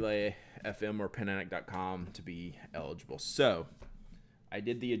support Relay, FM, or penaddict.com to be eligible? So, I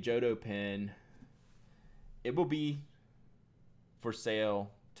did the Ajodo pen. It will be for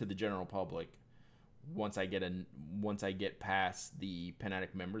sale to the general public once I get past the Pen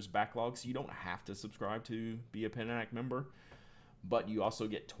Addict members backlog. So you don't have to subscribe to be a Pen Addict member, but you also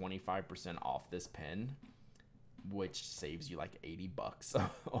get 25% off this pen, which saves you like $80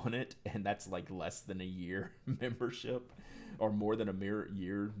 on it, and that's like less than a year membership, or more than a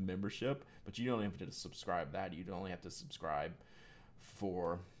year membership. But you don't have to subscribe that. You only have to subscribe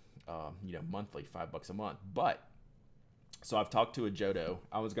for monthly, $5 a month. But so I've talked to Ajodo.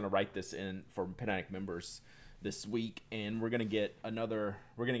 I was gonna write this in for Pen Addict members this week, and we're gonna get a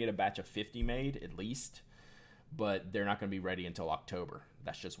batch of 50 made at least, but they're not gonna be ready until October.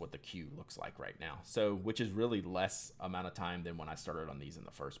 That's just what the queue looks like right now. So, which is really less amount of time than when I started on these in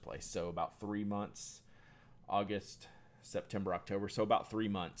the first place. So about 3 months, August, September, October. So about 3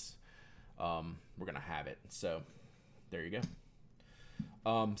 months, we're gonna have it. So there you go.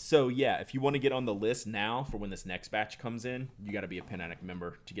 So yeah, if you want to get on the list now for when this next batch comes in, you got to be a Pen Addict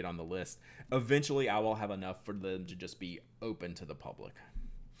member to get on the list. Eventually, I will have enough for them to just be open to the public.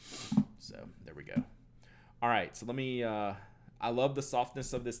 So there we go. All right, so let me. I love the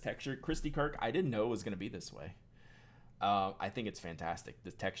softness of this texture. Christy Kirk, I didn't know it was going to be this way. I think it's fantastic.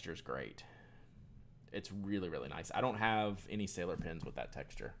 The texture is great. It's really, really nice. I don't have any Sailor pens with that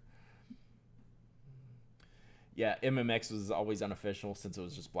texture. Yeah, MMX was always unofficial since it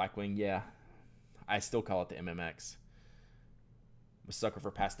was just Blackwing. Yeah, I still call it the MMX. I'm a sucker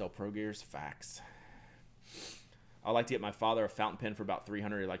for pastel pro gears. Facts. I'd like to get my father a fountain pen for about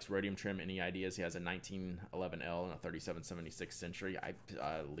 $300. He likes rhodium trim. Any ideas? He has a 1911L and a 3776 Century.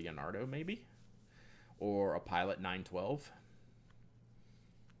 Leonardo, maybe? Or a Pilot 912.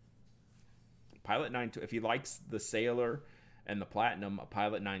 Pilot 912. If he likes the Sailor and the Platinum, a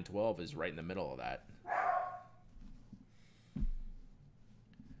Pilot 912 is right in the middle of that.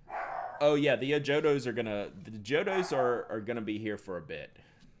 Oh yeah, the Jodos are gonna be here for a bit.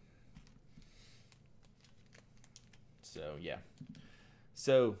 So yeah,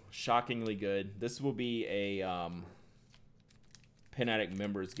 so shockingly good. This will be a Pen Addict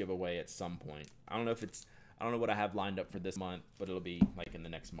members giveaway at some point. I don't know what I have lined up for this month, but it'll be like in the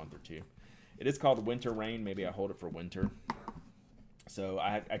next month or two. It is called Winter Rain. Maybe I hold it for winter. So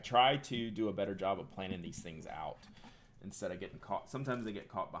I try to do a better job of planning these things out instead of getting caught. Sometimes they get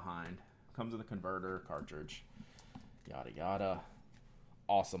caught behind. Comes with a converter, cartridge, yada yada.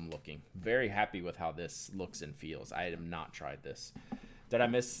 Awesome looking. Very happy with how this looks and feels. I have not tried this. Did I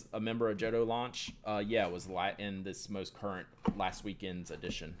miss a member of Johto launch? Yeah, it was in this most current last weekend's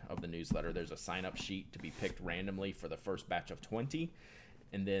edition of the newsletter. There's a sign-up sheet to be picked randomly for the first batch of 20.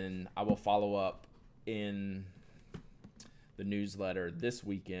 And then I will follow up in the newsletter this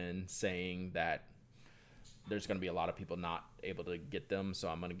weekend saying that there's going to be a lot of people not able to get them, so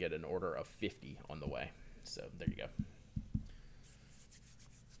I'm going to get an order of 50 on the way. So there you go.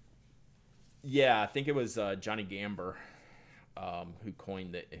 Yeah, I think it was Johnny Gamber who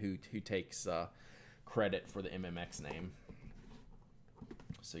coined it, who takes credit for the MMX name.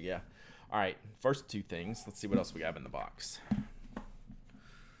 So yeah. All right, first two things. Let's see what else we have in the box.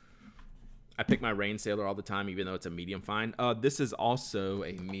 I pick my Rain Sailor all the time, even though it's a medium fine. This is also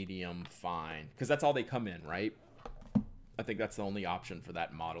a medium fine, because that's all they come in, right? I think that's the only option for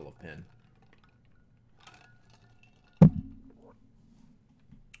that model of pen.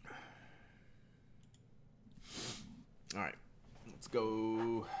 All right, let's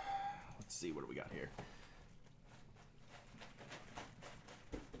go. Let's see, what do we got here?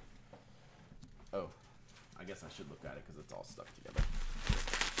 Oh, I guess I should look at it because it's all stuck together.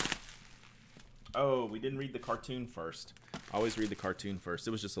 Oh, we didn't read the cartoon first. I always read the cartoon first.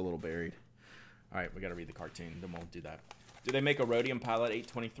 It was just a little buried. All right, we got to read the cartoon. Then we'll do that. Do they make a Rhodium Pilot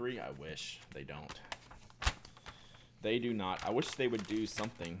 823? I wish. They don't. They do not. I wish they would do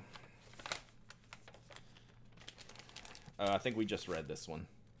something. I think we just read this one.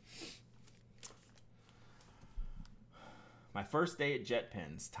 My first day at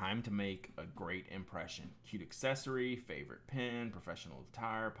JetPens. Time to make a great impression. Cute accessory, favorite pen, professional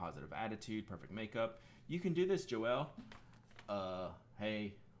attire, positive attitude, perfect makeup. You can do this, Joelle.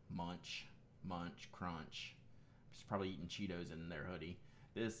 Hey, munch, crunch. She's probably eating Cheetos in their hoodie.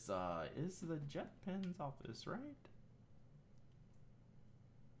 This is the JetPens office, right?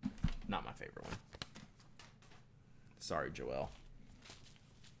 Not my favorite one. Sorry, Joelle.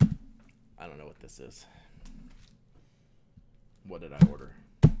 I don't know what this is. What did I order?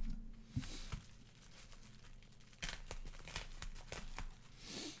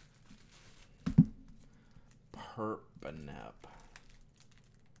 Perpanep.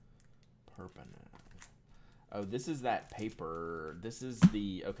 Oh, this is that paper. This is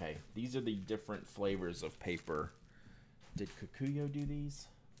the... Okay, these are the different flavors of paper. Did Kikuyo do these?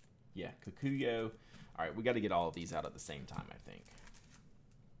 Yeah, Kikuyo. All right, we got to get all of these out at the same time, I think.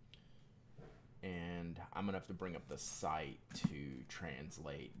 And I'm gonna have to bring up the site to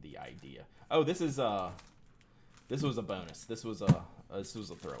translate the idea. Oh, this was a bonus. This was a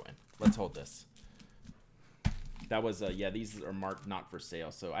throw-in. Let's hold this. That was yeah. These are marked not for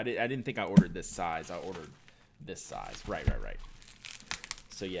sale, so I didn't think I ordered this size. I ordered this size. Right.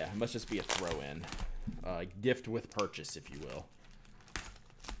 So yeah, it must just be a throw-in, gift with purchase, if you will.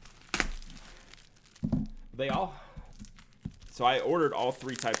 They all. So I ordered all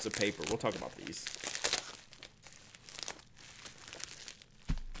three types of paper. We'll talk about these.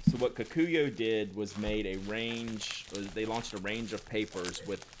 So what Kikuyo did was made a range. They launched a range of papers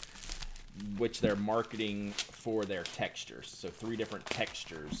with which they're marketing for their textures. So 3 different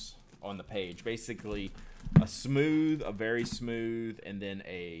textures on the page. Basically, a smooth, a very smooth, and then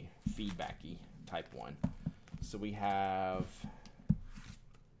a feedbacky type one. So we have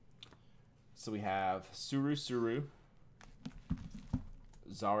Suru Suru,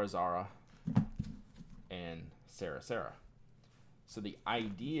 Zara Zara, and Sarah Sarah. So the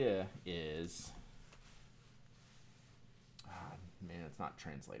idea is, man, it's not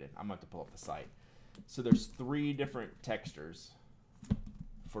translated. I'm gonna have to pull up the site. So there's 3 different textures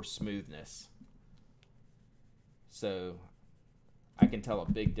for smoothness. So I can tell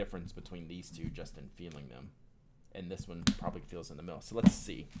a big difference between these two just in feeling them. And this one probably feels in the middle. So let's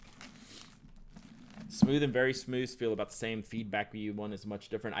see. Smooth and very smooth feel about the same. Feedbacky one is much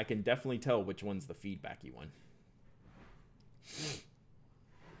different. I can definitely tell which one's the feedbacky one.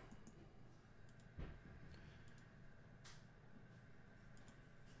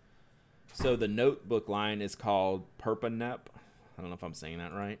 So the notebook line is called Perpanep. I don't know if I'm saying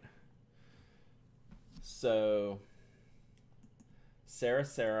that right. So Sarah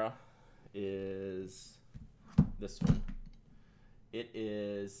Sarah is this one. It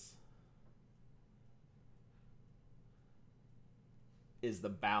is the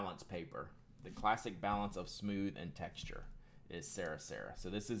balance paper. The classic balance of smooth and texture is Sarah Sarah. So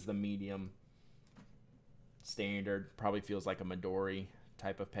this is the medium standard. Probably feels like a Midori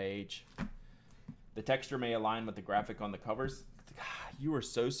type of page. The texture may align with the graphic on the covers. God, you are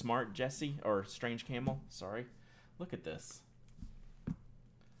so smart, Jesse, or Strange Camel. Sorry. Look at this.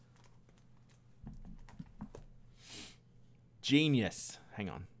 Genius. Hang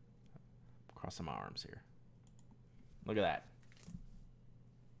on. Crossing my arms here. Look at that.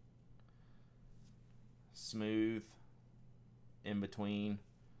 Smooth, in between,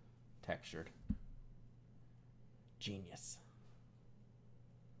 textured. Genius.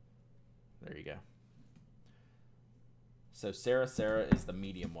 There you go. So Sarah Sarah is the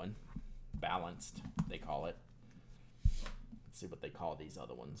medium one. Balanced, they call it. Let's see what they call these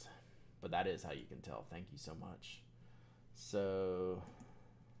other ones. But that is how you can tell. Thank you so much. So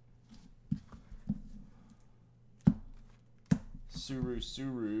Suru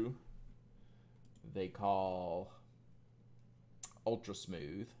Suru, they call ultra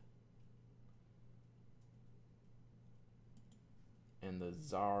smooth. And the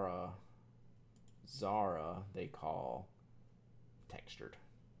Zara they call textured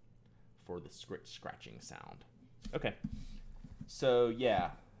for the scratching sound. Okay. So yeah,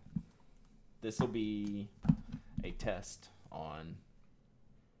 this will be a test on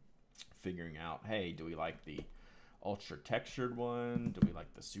figuring out, hey, do we like the ultra textured one? Do we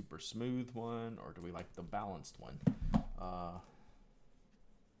like the super smooth one? Or do we like the balanced one?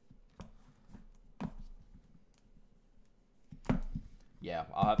 Yeah,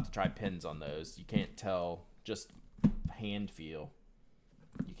 I'll have to try pens on those. You can't tell, just hand feel.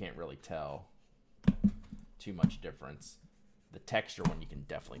 You can't really tell too much difference. The texture one, you can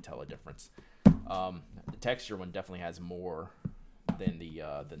definitely tell a difference. The texture one definitely has more than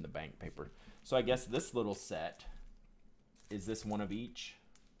the bank paper. So I guess this little set, is this one of each?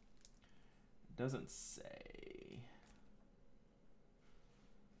 It doesn't say.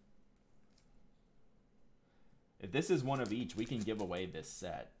 If this is one of each, we can give away this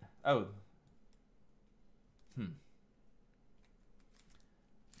set. Oh.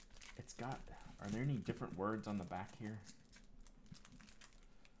 It's got, are there any different words on the back here?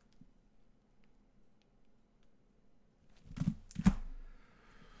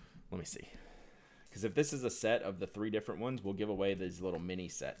 Let me see. Because if this is a set of the 3 different ones, we'll give away this little mini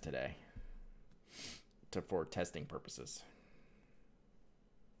set today for testing purposes.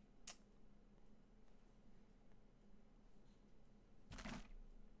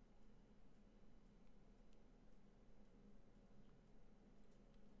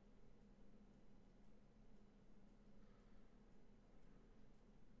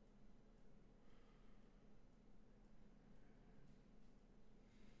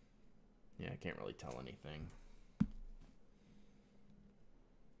 Yeah, I can't really tell anything.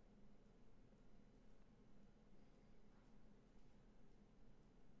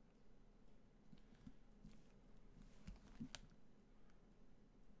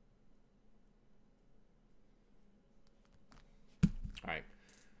 All right.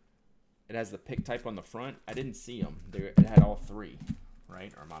 It has the pick type on the front. I didn't see them. It had all 3,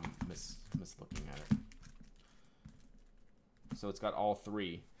 right? Or am I mislooking at it? So it's got all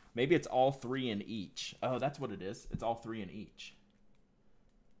 3. Maybe it's all 3 in each. Oh, that's what it is. It's all 3 in each.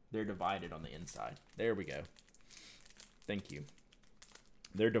 They're divided on the inside. There we go. Thank you.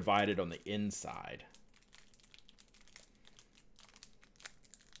 They're divided on the inside.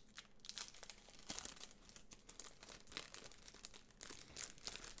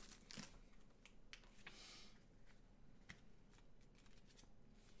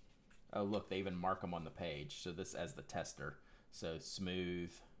 Oh, look, they even mark them on the page. So this as the tester. So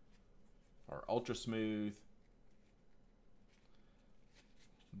smooth or ultra smooth,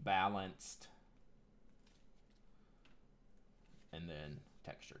 balanced, and then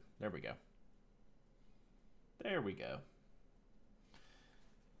textured. There we go. There we go.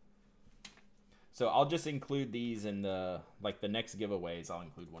 So I'll just include these in the next giveaways. I'll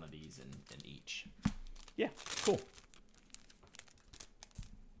include one of these in each. Yeah, cool.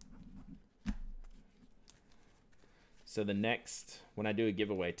 So the next, when I do a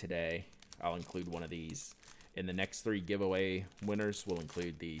giveaway today, I'll include one of these. And the next 3 giveaway winners will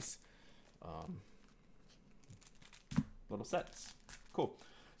include these little sets. Cool.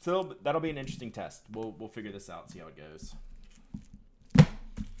 So that'll be an interesting test. We'll figure this out, see how it goes.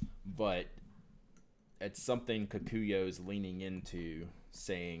 But it's something Kikuyo's leaning into,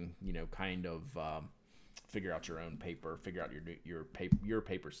 saying, you know, kind of figure out your own paper, figure out your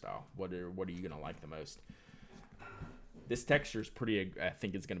paper style. What are you gonna like the most? This texture is pretty. I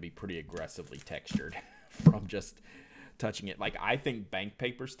think it's gonna be pretty aggressively textured from just touching it. Like, I think bank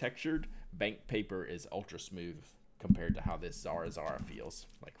paper's textured. Bank paper is ultra smooth compared to how this Zara feels.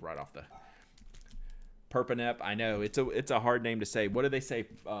 Like right off the Perpanep. I know it's a hard name to say. What do they say?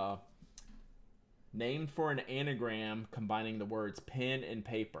 Named for an anagram combining the words pen and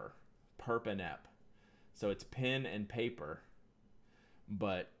paper. Perpanep. So it's pen and paper,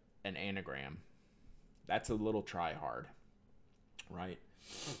 but an anagram. That's a little try hard, right?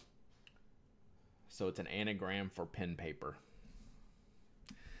 So it's an anagram for pen paper.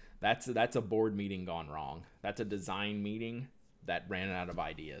 That's a board meeting gone wrong. That's a design meeting that ran out of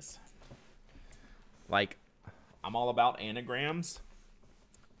ideas. Like, I'm all about anagrams,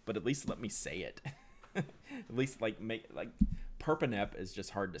 but at least let me say it. At least Perpanep is just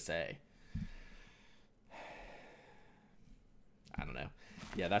hard to say. I don't know.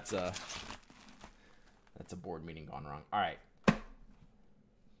 Yeah, that's a board meeting gone wrong. All right.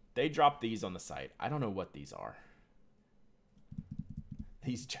 They dropped these on the site. I don't know what these are.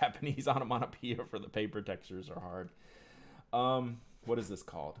 These Japanese onomatopoeia for the paper textures are hard. What is this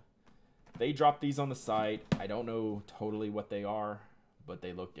called? They dropped these on the site. I don't know totally what they are, but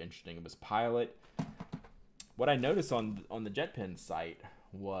they looked interesting. It was Pilot. What I noticed on the JetPens site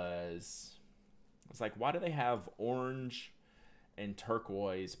was, it's like, why do they have orange and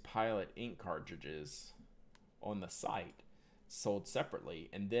turquoise Pilot ink cartridges on the site sold separately?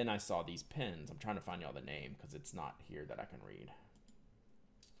 And then I saw these pens. I'm trying to find y'all the name because it's not here that I can read.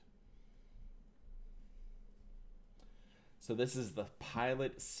 So this is the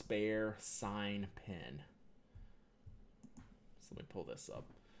Pilot Spare Sign Pen. So let me pull this up.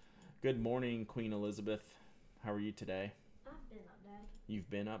 Good morning, Queen Elizabeth. How are you today? I've been up, Daddy. You've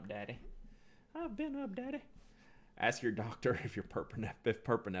been up, Daddy? I've been up, Daddy. Ask your doctor if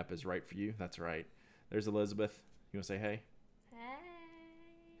Perpanep is right for you. That's right. There's Elizabeth. You want to say hey? Hey.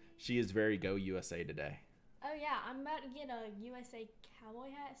 She is very Go USA today. Oh, yeah. I'm about to get a USA cowboy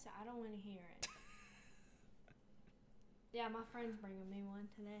hat, so I don't want to hear it. Yeah, my friend's bringing me one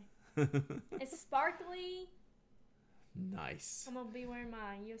today. It's sparkly. Nice. I'm going to be wearing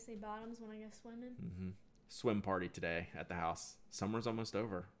my USA bottoms when I go swimming. Mm-hmm. Swim party today at the house. Summer's almost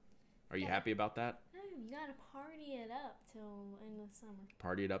over. Are you happy about that? No, you got to party it up till the end of summer.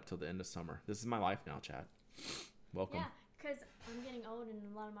 Party it up till the end of summer. This is my life now, Chad. Welcome. Yeah, because I'm getting old and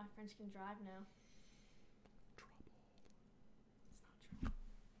a lot of my friends can drive now. Trouble. It's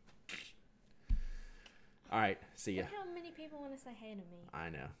not true. All right, see ya. Look how many people want to say hey to me. I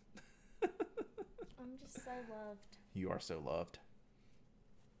know. I'm just so loved. You are so loved.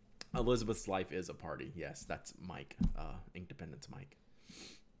 Elizabeth's life is a party. Yes, that's Mike. Ink Dependence Mike.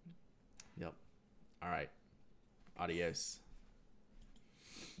 Yep. All right. Adios.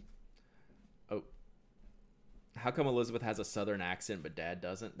 Oh. How come Elizabeth has a southern accent but Dad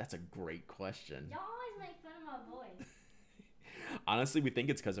doesn't? That's a great question. Y'all always make fun of my voice. Honestly, we think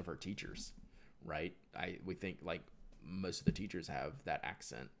it's because of her teachers, right? We think like most of the teachers have that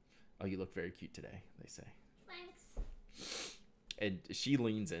accent. Oh, you look very cute today, they say. Thanks. And she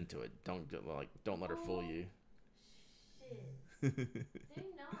leans into it. Don't let her fool you. Shiz. Do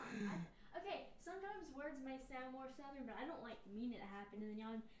not. Okay, sometimes words may sound more southern, but I don't mean it to happen, and then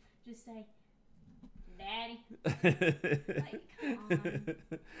y'all just say, Daddy. Like, come on.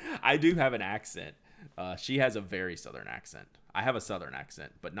 I do have an accent. She has a very southern accent. I have a southern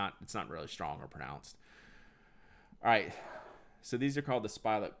accent, but it's not really strong or pronounced. All right. So these are called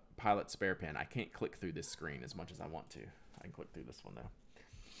the Pilot Spare Pen. I can't click through this screen as much as I want to. I can click through this one though.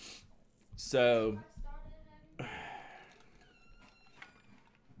 So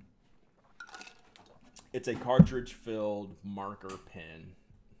it's a cartridge-filled marker pen.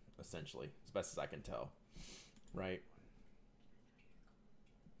 essentially, as best as I can tell, right?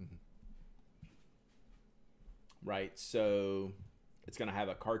 Right, so it's going to have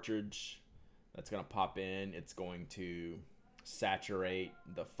a cartridge that's going to pop in. It's going to saturate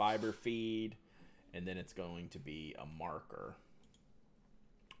the fiber feed, and then it's going to be a marker.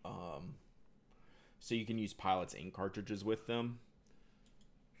 So you can use Pilot's ink cartridges with them.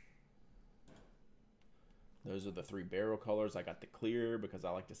 Those are the 3 barrel colors. I got the clear because I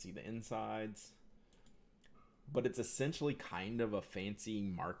like to see the insides. But it's essentially kind of a fancy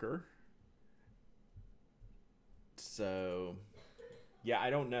marker. So, yeah, I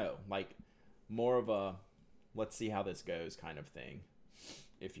don't know. Like, more of a let's see how this goes kind of thing,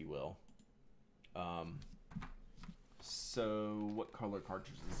 if you will. So, what color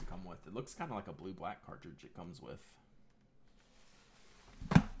cartridge does it come with? It looks kind of like a blue-black cartridge it comes with.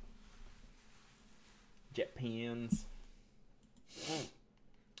 JetPens.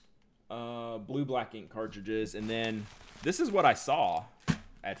 Blue-black ink cartridges. And then, this is what I saw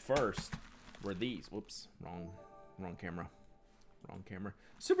at first, were these. Whoops, wrong camera. Wrong camera.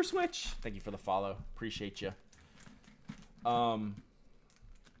 Super Switch, thank you for the follow. Appreciate you.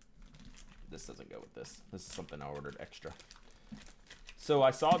 This doesn't go with this. This is something I ordered extra. So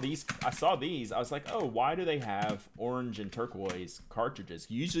I saw these. I was like, oh, why do they have orange and turquoise cartridges?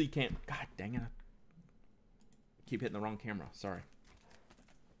 You usually can't. God dang it. Keep hitting the wrong camera. Sorry.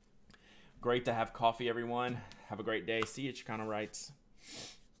 Great to have coffee, everyone. Have a great day. See you, Chicano Writes.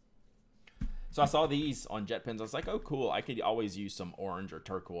 So I saw these on JetPens. I was like, oh, cool. I could always use some orange or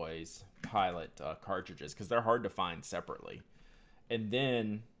turquoise Pilot cartridges because they're hard to find separately. And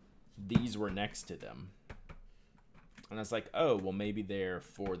then these were next to them. And I was like, oh, well, maybe they're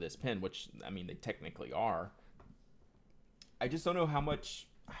for this pen, which, I mean, they technically are. I just don't know how much.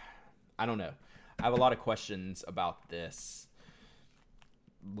 I don't know. I have a lot of questions about this.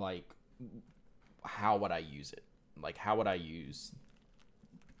 Like, how would I use it? Like, how would I use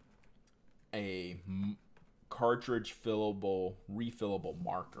a cartridge fillable, refillable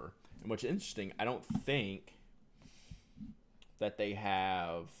marker? And what's interesting, I don't think that they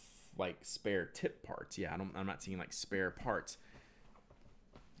have like spare tip parts. Yeah, I'm not seeing like spare parts.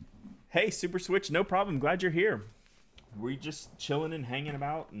 Hey, Super Switch, no problem. Glad you're here. We're just chilling and hanging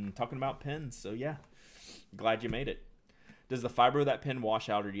about and talking about pens. So yeah, glad you made it. Does the fiber of that pen wash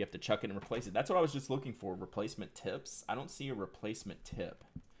out, or do you have to chuck it and replace it? That's what I was just looking for. Replacement tips. I don't see a replacement tip.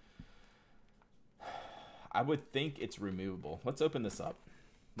 I would think it's removable. Let's open this up.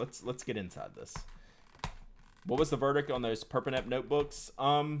 Let's get inside this. What was the verdict on those Perpinep notebooks?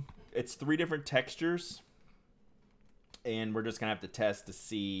 It's 3 different textures, and we're just gonna have to test to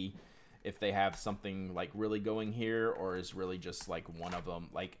see if they have something like really going here, or is really just like one of them,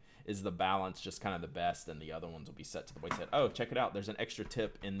 like, is the balance just kind of the best and the other ones will be set to the way set. Oh, check it out. There's an extra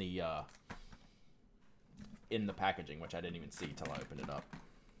tip in the packaging, which I didn't even see till I opened it up.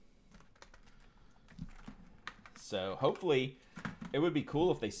 So hopefully it would be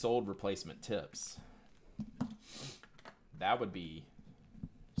cool if they sold replacement tips. That would be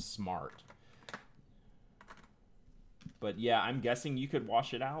smart. But yeah, I'm guessing you could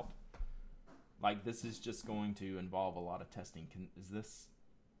wash it out. Like, this is just going to involve a lot of testing. Is this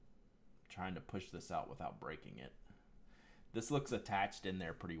trying to push this out without breaking it? This looks attached in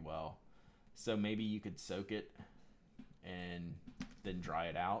there pretty well. So maybe you could soak it and then dry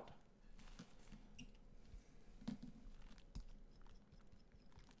it out.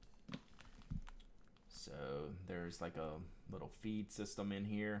 So there's like a little feed system in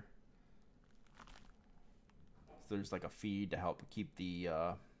here. So there's like a feed to help keep the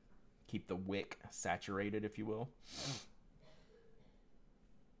wick saturated, if you will.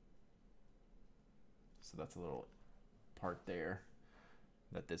 So that's a little part there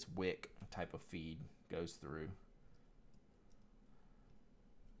that this wick type of feed goes through.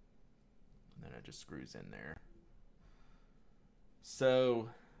 And then it just screws in there. So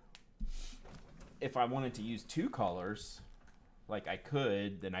if I wanted to use 2 colors, like I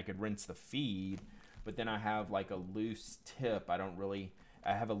could, then I could rinse the feed, but then I have like a loose tip. I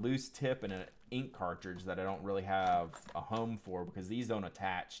have a loose tip and an ink cartridge that I don't really have a home for because these don't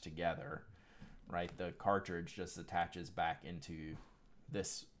attach together, right? The cartridge just attaches back into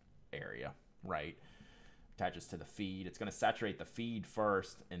this area, right? Attaches to the feed. It's going to saturate the feed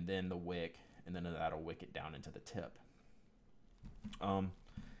first and then the wick, and then that'll wick it down into the tip.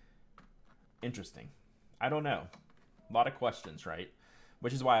 Interesting. I don't know. A lot of questions, right?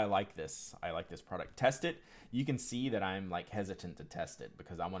 Which is why I like this. I like this product. Test it. You can see that I'm like hesitant to test it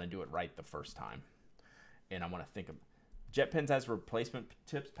because I want to do it right the first time. And I want to think of JetPens has replacement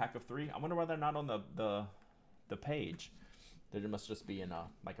tips, pack of 3. I wonder why they're not on the page. There must just be in a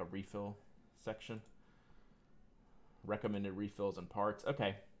like a refill section. Recommended refills and parts.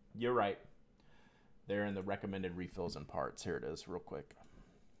 Okay, you're right. They're in the recommended refills and parts. Here it is, real quick.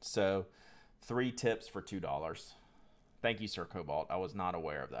 So, 3 tips for $2. Thank you, Sir Cobalt. I was not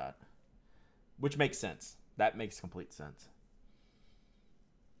aware of that. Which makes sense. That makes complete sense.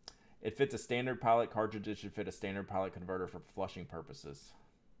 It fits a standard pilot cartridge. It should fit a standard pilot converter for flushing purposes.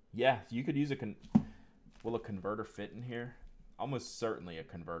 Yeah, you could use a will a converter fit in here? Almost certainly a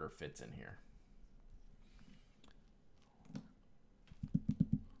converter fits in here.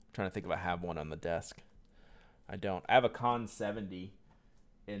 I'm trying to think if I have one on the desk. I don't. I have a Con 70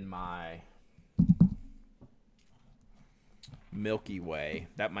 in my Milky Way.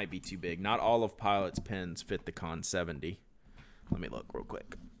 That might be too big. Not all of Pilot's pens fit the Con 70. Let me look real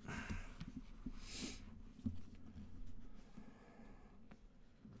quick.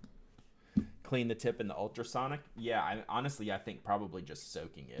 Clean the tip in the ultrasonic? Yeah, honestly, I think probably just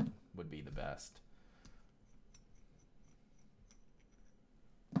soaking it would be the best.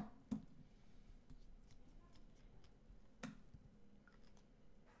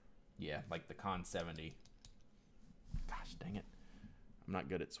 Yeah, like the Con 70. Gosh, dang it. I'm not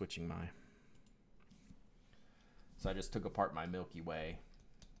good at switching my... So I just took apart my Milky Way.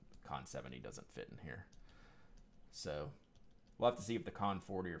 Con 70 doesn't fit in here. So we'll have to see if the Con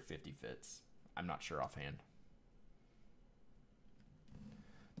 40 or 50 fits. I'm not sure offhand.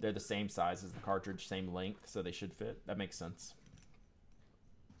 They're the same size as the cartridge, same length, so they should fit. That makes sense.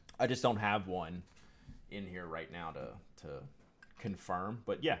 I just don't have one in here right now to confirm,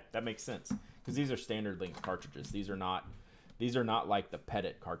 but yeah, that makes sense because these are standard length cartridges. These are not like the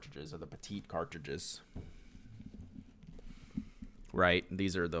Petit cartridges or the Petite cartridges, right?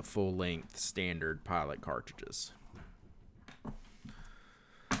 These are the full length standard Pilot cartridges.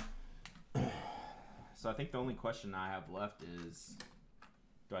 So I think the only question I have left is,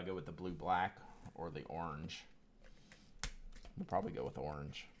 do I go with the blue black or the orange? We'll probably go with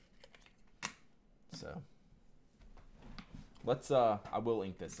orange. So let's I will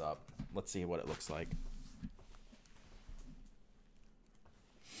ink this up. Let's see what it looks like.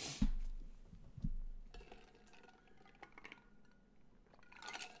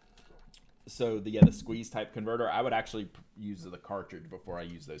 So the squeeze type converter, I would actually use the cartridge before I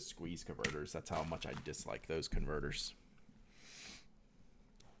use those squeeze converters. That's how much I dislike those converters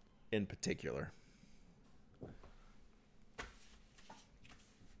in particular.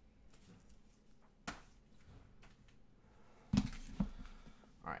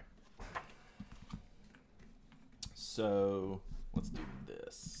 All right. So let's do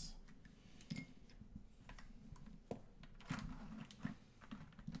this.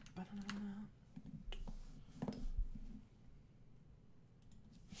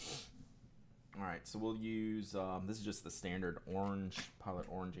 Alright, so we'll use, this is just the standard orange, Pilot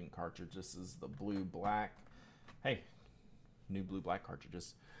orange ink cartridge. This is the blue black. Hey, new blue black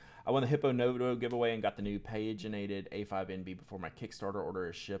cartridges. I won the Hippo Novo giveaway and got the new paginated A5NB before my Kickstarter order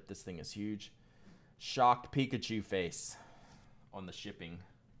is shipped. This thing is huge. Shocked Pikachu face on the shipping.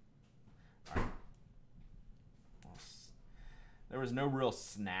 Alright. There was no real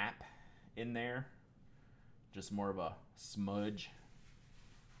snap in there. Just more of a smudge.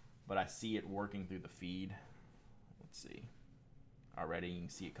 But I see it working through the feed. Let's see. Already you can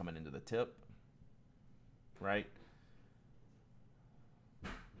see it coming into the tip. Right?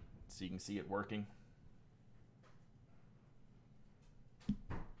 So you can see it working.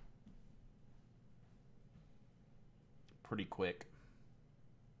 Pretty quick.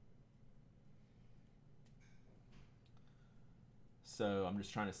 So I'm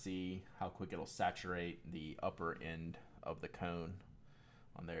just trying to see how quick it'll saturate the upper end of the cone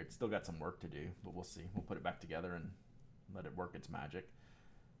on there. It's still got some work to do, but we'll see. We'll put it back together and let it work its magic.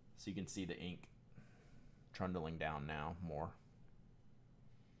 So you can see the ink trundling down now more.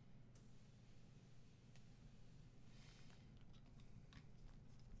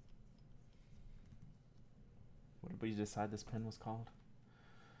 What did we decide this pen was called?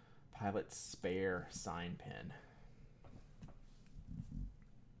 Pilot Spare Sign Pen.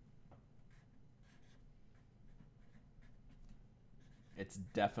 It's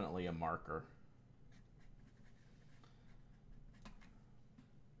definitely a marker.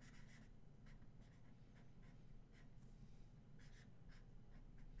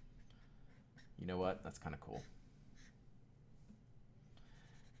 You know what? That's kind of cool.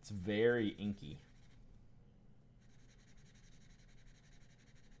 It's very inky.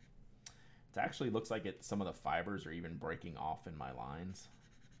 It actually looks like some of the fibers are even breaking off in my lines.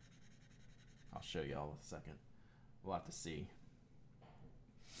 I'll show you all in a second. We'll have to see.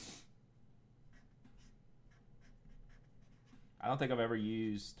 I don't think I've ever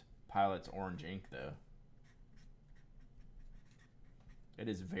used Pilot's orange ink though. It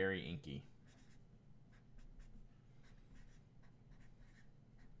is very inky.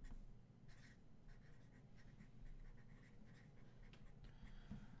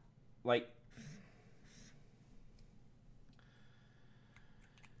 Like,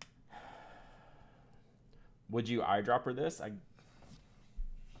 would you eyedropper this?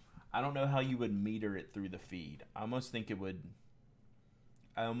 I don't know how you would meter it through the feed. I almost think it would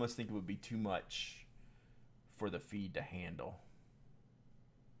be too much for the feed to handle.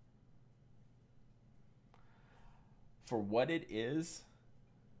 For what it is,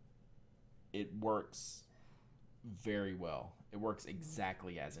 it works very well. It works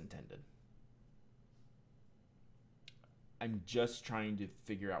exactly as intended. I'm just trying to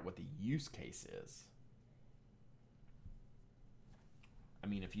figure out what the use case is. I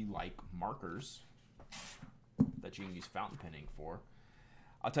mean, if you like markers that you can use fountain penning for,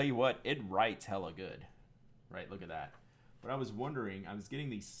 I'll tell you what, it writes hella good. Right, look at that. But I was wondering, I was getting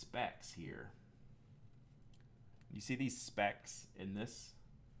these specks here. You see these specks in this?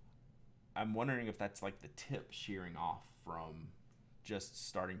 I'm wondering if that's like the tip shearing off from just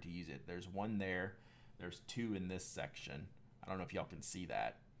starting to use it. There's one there. There's two in this section. I don't know if y'all can see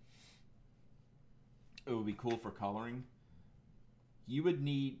that. It would be cool for coloring. You would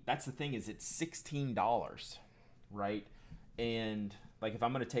need, that's the thing, is it's $16, right? And like if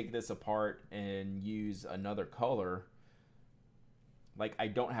I'm going to take this apart and use another color, like I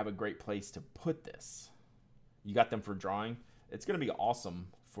don't have a great place to put this. You got them for drawing. It's going to be awesome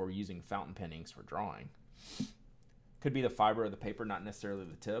for using fountain pennings for drawing. Could be the fiber of the paper, not necessarily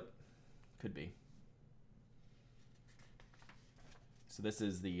the tip. Could be. So this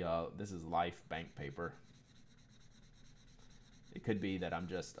is Life bank paper. It could be that I'm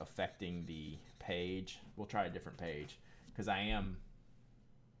just affecting the page. We'll try a different page because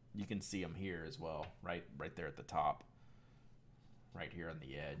you can see them here as well, right there at the top, right here on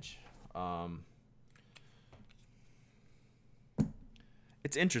the edge.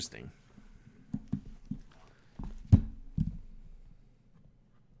 It's interesting.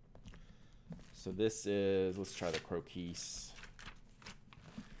 So this is, let's try the croquis.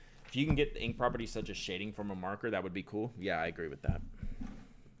 If you can get the ink properties such as shading from a marker, that would be cool. Yeah, I agree with that.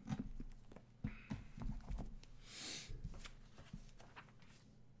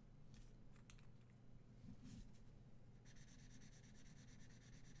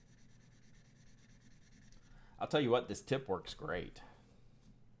 I'll tell you what, this tip works great.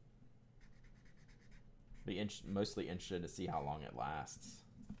 Be mostly interested to see how long it lasts.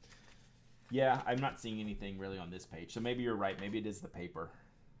 Yeah, I'm not seeing anything really on this page. So maybe you're right. Maybe it is the paper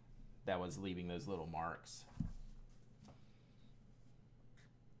that was leaving those little marks.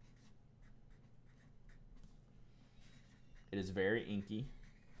 It is very inky,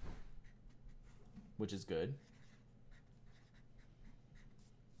 which is good.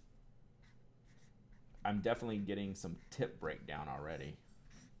 I'm definitely getting some tip breakdown already.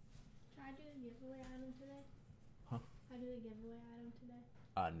 Can I do the giveaway item today? Huh? Can I do the giveaway item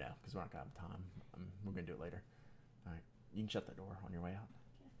today? No, because we're not going to have time. We're going to do it later. All right. You can shut that door on your way out.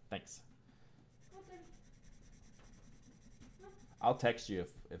 Okay. Thanks. Okay. I'll text you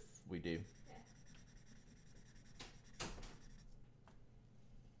if we do. Okay.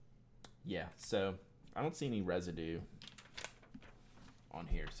 Yeah, so I don't see any residue on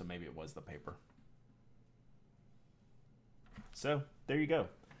here, so maybe it was the paper. So, there you go.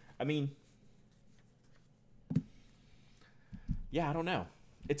 I mean, yeah, I don't know.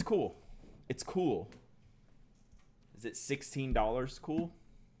 It's cool. It's cool. Is it $16 cool?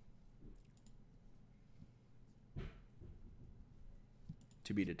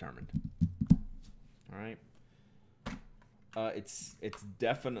 To be determined. All right. It's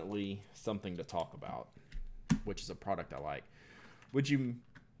definitely something to talk about, which is a product I like.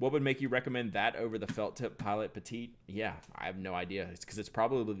 What would make you recommend that over the felt tip Pilot Petite? Yeah, I have no idea. It's because it's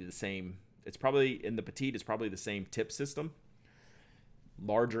probably the same. It's probably in the Petite. It's probably the same tip system.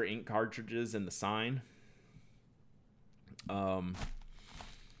 Larger ink cartridges in the sign. But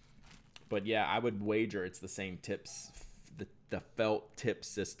yeah, I would wager it's the same tips. The felt tip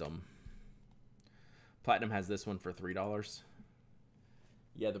system. Platinum has this one for $3.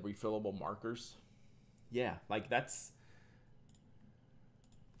 Yeah, the refillable markers. Yeah, like that's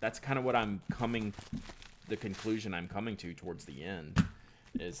kind of what the conclusion I'm coming to towards the end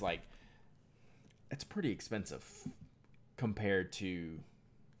is like, it's pretty expensive compared to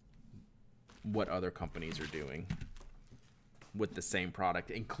what other companies are doing with the same product,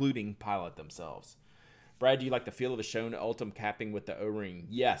 including Pilot themselves. Brad, do you like the feel of the Shown Ultim capping with the O-ring?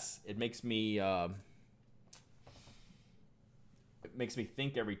 Yes, it makes me makes me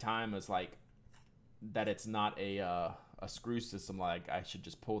think every time is like that it's not a screw system. Like I should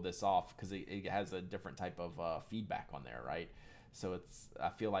just pull this off because it has a different type of feedback on there, right? So I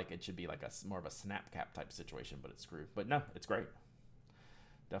feel like it should be like more of a snap cap type situation, but it's screwed. But no, it's great.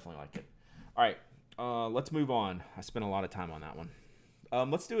 Definitely like it. All right, let's move on. I spent a lot of time on that one.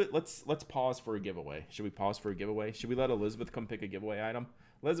 Let's do it. Let's pause for a giveaway. Should we pause for a giveaway? Should we let Elizabeth come pick a giveaway item?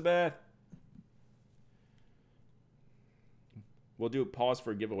 Elizabeth. We'll do a pause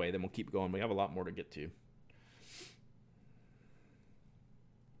for a giveaway, then we'll keep going. We have a lot more to get to.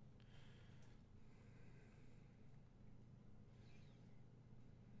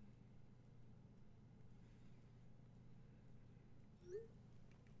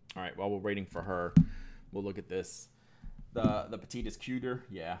 All right, while we're waiting for her, we'll look at this. The petite is cuter.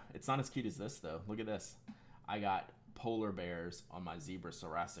 Yeah, it's not as cute as this, though. Look at this. I got polar bears on my zebra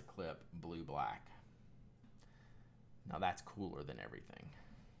Sarasa clip, blue-black. Now that's cooler than everything.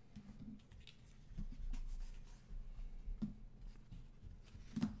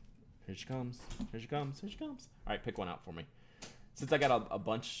 Here she comes. Here she comes. Here she comes. All right, pick one out for me. Since I got a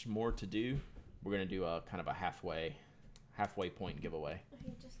bunch more to do, we're going to do a kind of a halfway point giveaway.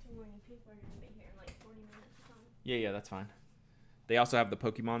 Okay, just to warn you, people are going to be here in like 40 minutes or something. Yeah, that's fine. They also have the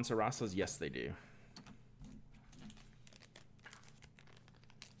Pokemon Sarasas. Yes, they do.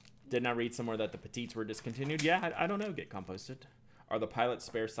 Didn't I read somewhere that the petites were discontinued? Yeah, I don't know. Get composted. Are the Pilot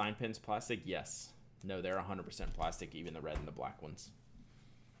spare sign pins plastic? Yes. No, they're 100% plastic, even the red and the black ones.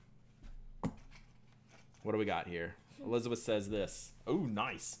 What do we got here? Elizabeth says this. Oh,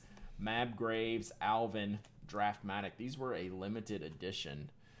 nice. Mab Graves, Alvin, Draftmatic. These were a limited edition.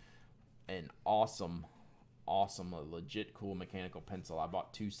 An awesome, a legit cool mechanical pencil. I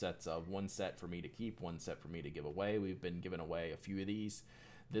bought 2 sets of. 1 set for me to keep, 1 set for me to give away. We've been giving away a few of these.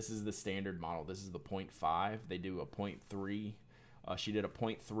 This is the standard model. This is the 0.5. They do a 0.3. She did a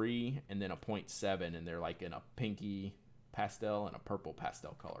 0.3 and then a 0.7, and they're like in a pinky pastel and a purple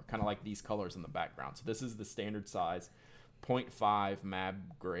pastel color, kind of like these colors in the background. So this is the standard size 0.5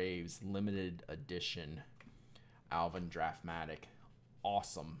 Mab Graves limited edition Alvin Draftmatic.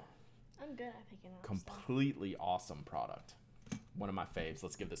 Awesome. I'm good at picking up Completely stuff. Awesome product. One of my faves.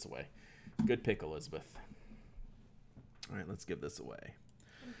 Let's give this away. Good pick, Elizabeth. All right, let's give this away.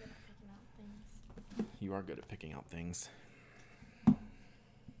 I'm good at picking out things. You are good at picking out things.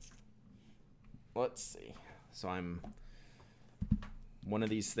 Let's see. So one of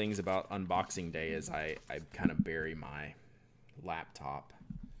these things about unboxing day is I kind of bury my laptop.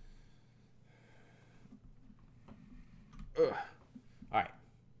 Ugh. All right.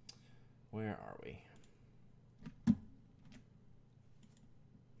 Where are we?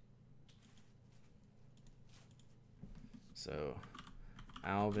 So,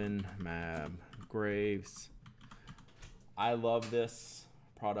 Alvin Mab Graves. I love this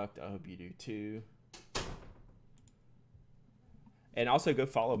product. I hope you do too. And also go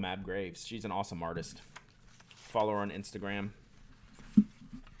follow Mab Graves. She's an awesome artist. Follow her on Instagram.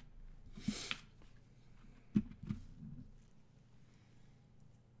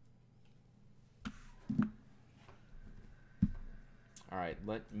 All right,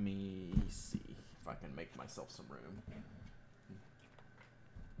 let me see if I can make myself some room.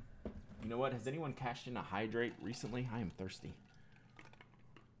 You know what? Has anyone cashed in a hydrate recently? I am thirsty.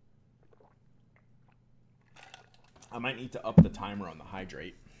 I might need to up the timer on the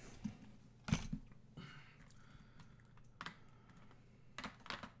hydrate. At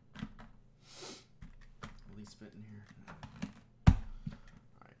least fit in here. All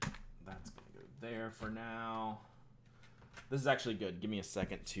right, that's gonna go there for now. This is actually good. Give me a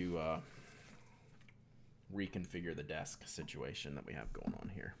second to reconfigure the desk situation that we have going on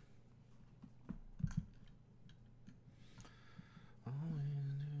here.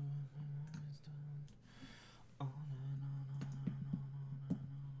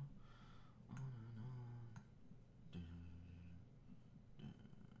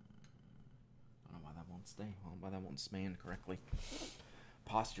 Stay well, why that won't span correctly.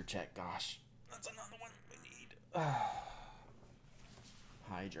 Posture check, gosh, that's another one we need.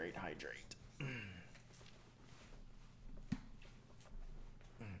 Hydrate.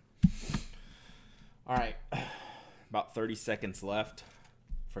 All right, about 30 seconds left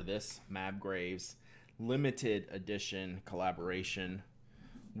for this Mab Graves limited edition collaboration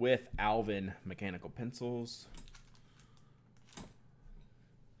with Alvin mechanical pencils.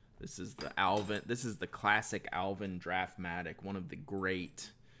 This is the Alvin. This is the classic Alvin Draftmatic, one of the great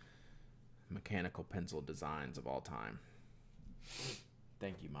mechanical pencil designs of all time.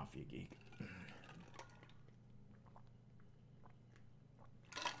 Thank you, Mafia Geek.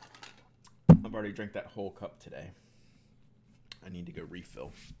 I've already drank that whole cup today. I need to go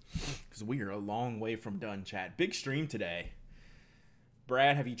refill because we are a long way from done, chat. Big stream today.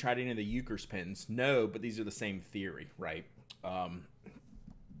 Brad, have you tried any of the Euchre's pens? No, but these are the same theory, right?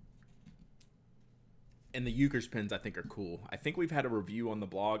 And the Euchre's pens, I think, are cool. I think we've had a review on the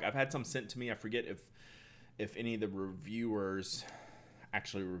blog. I've had some sent to me. I forget if any of the reviewers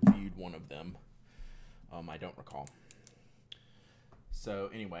actually reviewed one of them. I don't recall. So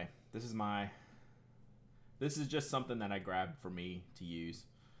anyway, this is just something that I grabbed for me to use.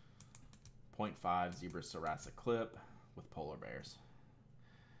 0.5 Zebra Sarasa clip with polar bears.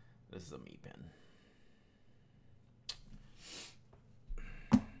 This is a me pen.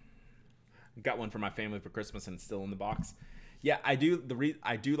 Got one for my family for Christmas and it's still in the box. Yeah, I do.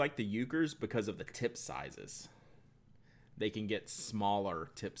 I do like the Euchre's because of the tip sizes. They can get smaller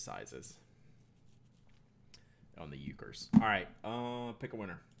tip sizes on the Euchre's. All right, pick a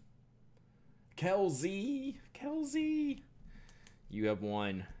winner. Kelsey, you have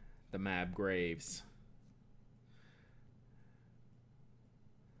won the Mab Graves.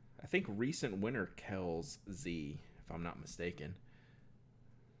 I think recent winner Kels Z, if I'm not mistaken.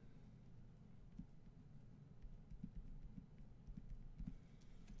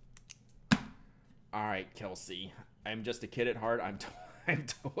 All right, Kelsey. I'm just a kid at heart. I'm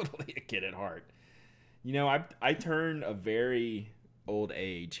totally a kid at heart. You know, I turn a very old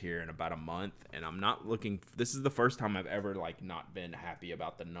age here in about a month, and I'm not looking. This is the first time I've ever not been happy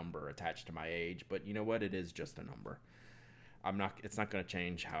about the number attached to my age. But you know what? It is just a number. It's not going to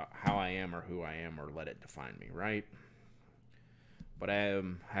change how I am or who I am or let it define me, right? But I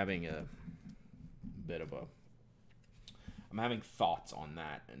am having a bit of a. I'm having thoughts on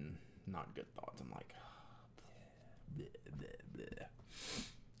that, and not good thoughts. I'm like, bleh, bleh, bleh.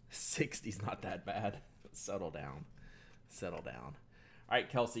 60's not that bad. Settle down. All right,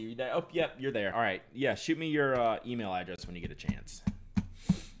 Kelsey, are you there? Oh, yep, you're there. All right, yeah, shoot me your email address when you get a chance.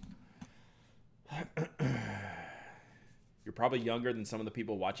 You're probably younger than some of the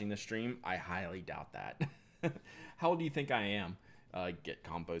people watching this stream. I highly doubt that. How old do you think I am? Get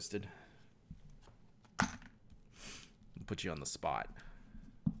composted. I'll put you on the spot.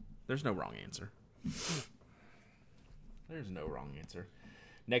 There's no wrong answer.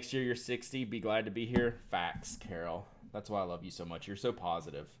 Next year, you're 60. Be glad to be here. Facts, Carol. That's why I love you so much. You're so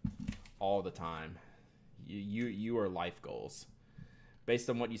positive all the time. You are life goals. Based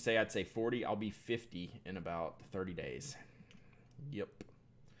on what you say, I'd say 40. I'll be 50 in about 30 days. Yep.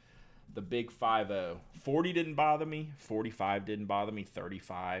 The big 5-0. 40 didn't bother me. 45 didn't bother me.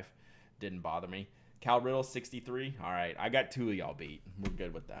 35 didn't bother me. Cal Riddle, 63. All right. I got 2 of y'all beat. We're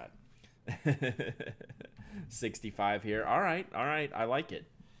good with that. 65 here. All right. I like it.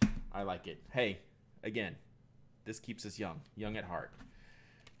 Hey, again, this keeps us young at heart.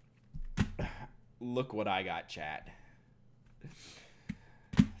 Look what I got, chat.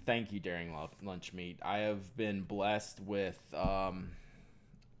 Thank you, Daring Lunch Meat. I have been blessed with a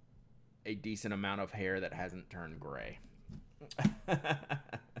decent amount of hair that hasn't turned gray.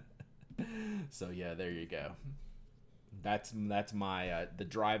 So yeah, there you go. That's my the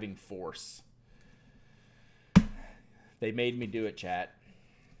driving force. They made me do it, chat.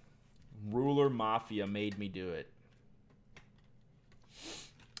 Ruler Mafia made me do it.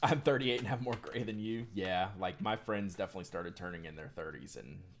 I'm 38 and have more gray than you. Yeah, my friends definitely started turning in their 30s,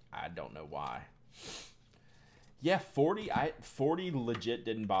 and I don't know why. Yeah, 40 legit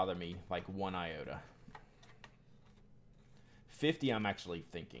didn't bother me one iota. 50 I'm actually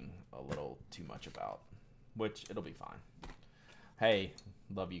thinking a little too much about, which it'll be fine. Hey,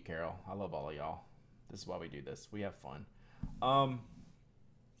 love you, Carol. I love all of y'all. This is why we do this. We have fun.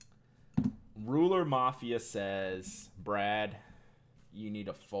 Ruler Mafia says, Brad, you need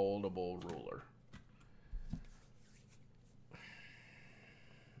a foldable ruler.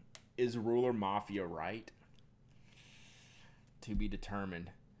 Is Ruler Mafia right? To be determined.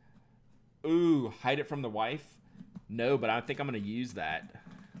 Ooh, hide it from the wife? No, but I think I'm going to use that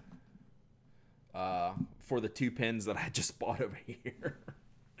for the 2 pens that I just bought over here.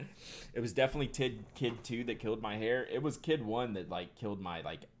 It was definitely Kid 2 that killed my hair. It was Kid 1 that killed my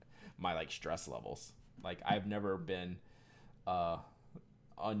stress levels. I've never been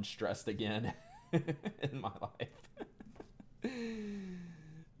unstressed again in my life.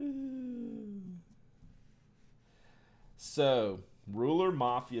 So, Ruler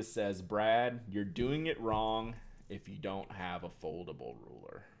Mafia says, Brad, you're doing it wrong if you don't have a foldable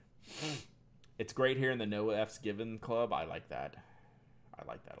ruler. It's great here in the No F's Given Club. I like that. I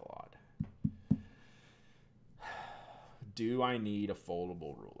like that a lot. Do I need a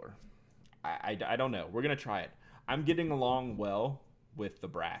foldable ruler? I don't know. We're going to try it. I'm getting along well with the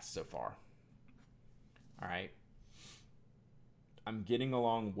brass so far. All right. I'm getting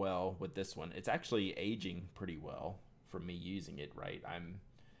along well with this one. It's actually aging pretty well for me using it, right?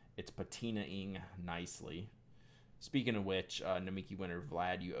 It's patinaing nicely. Speaking of which, Namiki winner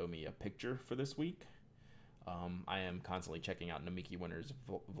Vlad, you owe me a picture for this week. I am constantly checking out Namiki winners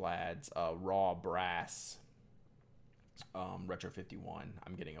Vlad's raw brass Retro 51.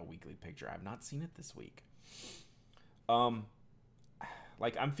 I'm getting a weekly picture. I've not seen it this week.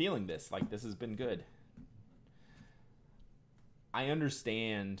 Like, I'm feeling this. Like, this has been good. I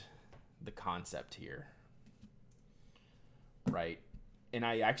understand the concept here, right? And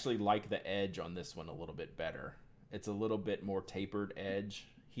I actually like the edge on this one a little bit better. It's a little bit more tapered edge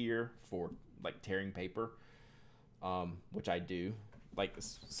here for like tearing paper, which I do. Like,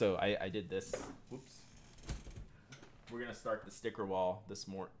 so I did this. Whoops. We're gonna start the sticker wall this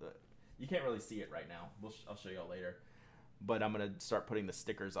morning. You can't really see it right now. I'll show y'all later. But I'm gonna start putting the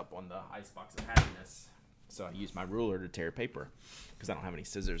stickers up on the Icebox of Happiness. So I use my ruler to tear paper because I don't have any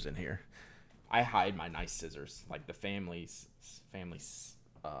scissors in here. I hide my nice scissors. Like the family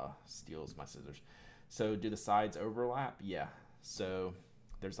steals my scissors. So do the sides overlap? Yeah. So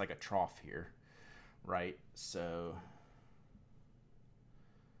there's like a trough here, right? So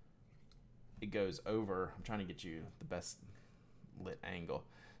it goes over. I'm trying to get you the best lit angle.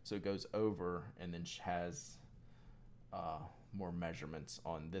 So it goes over and then has more measurements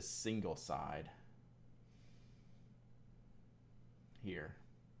on this single side here.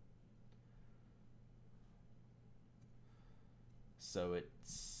 So it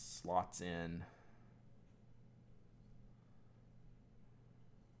slots in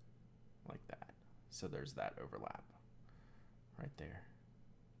like that. So there's that overlap right there.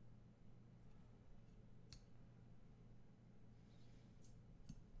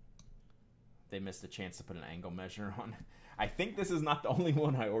 They missed a chance to put an angle measure on. I think this is not the only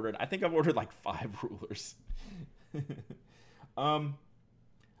one I ordered. I think I've ordered like 5 rulers.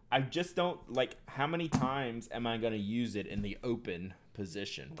 I just don't, like, how many times am I going to use it in the open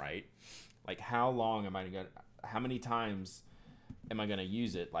position, right? Like, how many times am I going to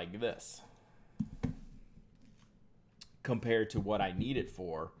use it like this? Compared to what I need it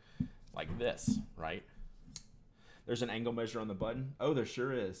for, like this, right? There's an angle measure on the button. Oh, there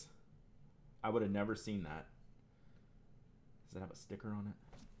sure is. I would have never seen that. Does it have a sticker on it?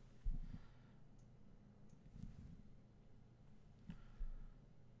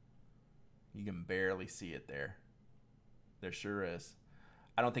 You can barely see it there. There sure is.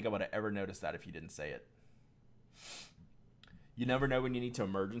 I don't think I would have ever noticed that if you didn't say it. You never know when you need to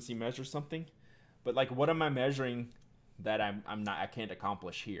emergency measure something. But like, what am I measuring that I can't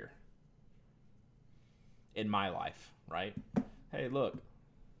accomplish here in my life, right? Hey, look.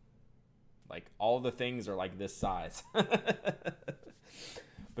 Like, all the things are like this size.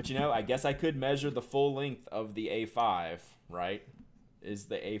 But you know, I guess I could measure the full length of the A5, right? Is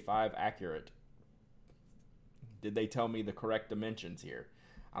the A5 accurate? Did they tell me the correct dimensions here?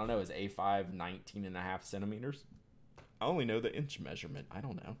 I don't know. Is A5 19.5 centimeters? I only know the inch measurement. I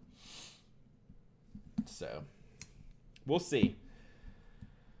don't know. So, we'll see.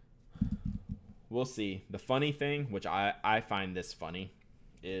 We'll see. The funny thing, which I find this funny,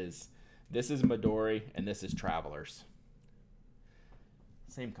 is this is Midori and this is Travelers.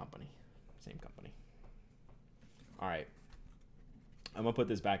 Same company. Same company. All right. I'm going to put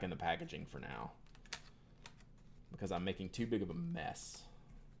this back in the packaging for now because I'm making too big of a mess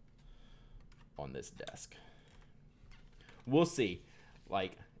on this desk. We'll see.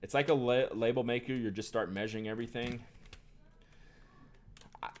 Like, it's like a label maker. You just start measuring everything.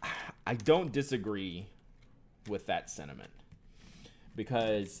 I don't disagree with that sentiment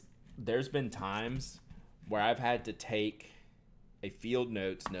because there's been times where I've had to take a field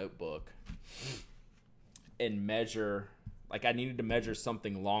notes notebook and measure. Like, I needed to measure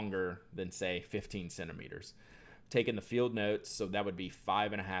something longer than, say, 15 centimeters. Taking the field notes, so that would be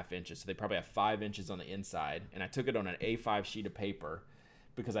 5.5 inches. So they probably have 5 inches on the inside. And I took it on an A5 sheet of paper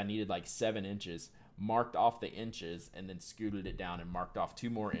because I needed like 7 inches, marked off the inches, and then scooted it down and marked off 2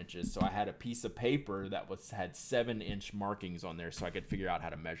 more inches. So I had a piece of paper that had 7-inch markings on there so I could figure out how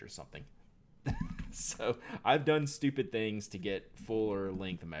to measure something. So I've done stupid things to get fuller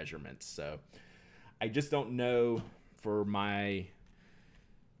length measurements. So I just don't know. For my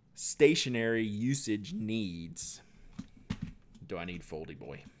stationary usage needs, do I need Foldy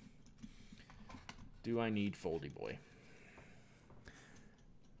Boy? Do I need Foldy Boy?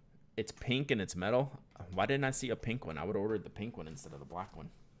 It's pink and it's metal. Why didn't I see a pink one? I would have ordered the pink one instead of the black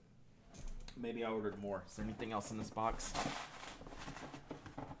one. Maybe I ordered more. Is there anything else in this box?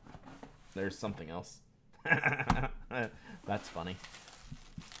 There's something else. That's funny.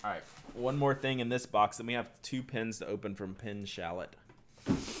 All right, one more thing in this box, and we have 2 pens to open from Pen Shallot.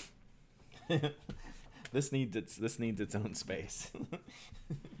 This needs its own space.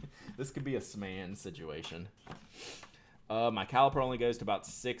 This could be a SMAN situation. My caliper only goes to about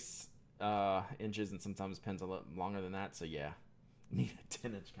 6 inches, and sometimes pens a little longer than that. So yeah, need a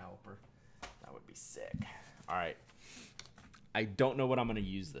 10-inch caliper. That would be sick. All right, I don't know what I'm gonna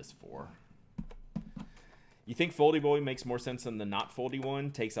use this for. You think foldy boy makes more sense than the not foldy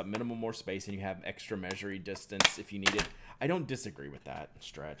one? Takes up minimal more space, and you have extra measuring distance if you need it. I don't disagree with that,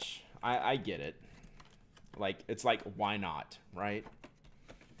 Stretch. I get it. Like, it's like, why not, right?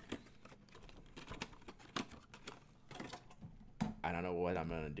 I don't know what I'm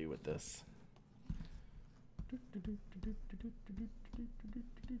gonna do with this.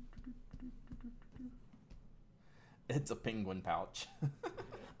 It's a penguin pouch.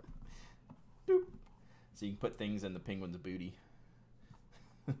 Boop. So you can put things in the penguin's booty.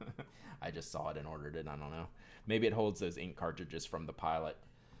 I just saw it and ordered it. I don't know. Maybe it holds those ink cartridges from the pilot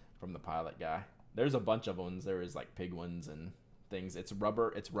guy. There's a bunch of ones. There is like pig ones and things. It's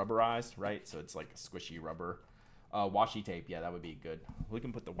rubber. It's rubberized, right? So it's like squishy rubber. Washi tape. Yeah, that would be good. We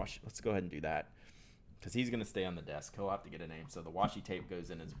can put the washi. Let's go ahead and do that because he's gonna stay on the desk. He'll have to get a name. So the washi tape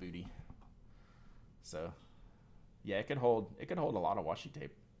goes in his booty. So yeah, it could hold a lot of washi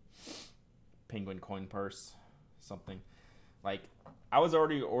tape. Penguin coin purse, something. Like, I was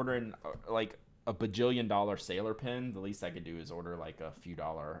already ordering like a bajillion-dollar sailor pen. The least I could do is order like a few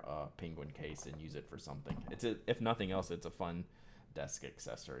dollar penguin case and use it for something. If nothing else, it's a fun desk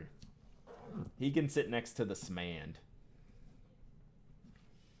accessory. He can sit next to the Smand.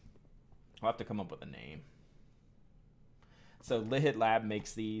 I'll have to come up with a name. So Lihit Lab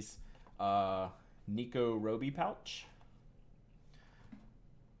makes these Nico Roby pouch.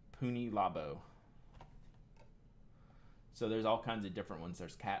 Puni Labo. So there's all kinds of different ones.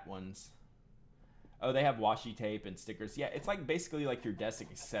 There's cat ones. Oh, they have washi tape and stickers. Yeah, it's like basically like your desk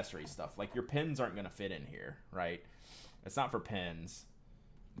accessory stuff. Like your pens aren't going to fit in here, right? It's not for pens,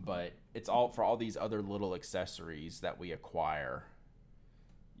 but it's all for all these other little accessories that we acquire,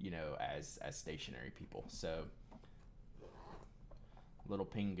 you know, as stationary people. So little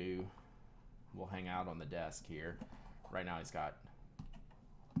Pingu will hang out on the desk here. Right now he's got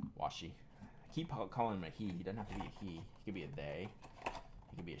washi. I keep calling him a he. He doesn't have to be a he. He could be a they.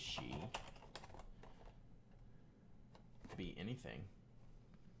 He could be a she. It could be anything.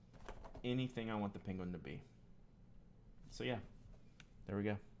 Anything I want the penguin to be. So yeah, there we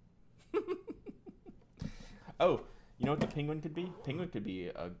go. Oh, you know what the penguin could be? Penguin could be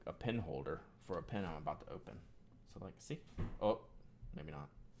a pen holder for a pen I'm about to open. So like, see? Oh, maybe not.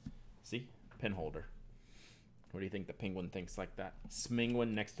 See? Pen holder. What do you think the penguin thinks like that?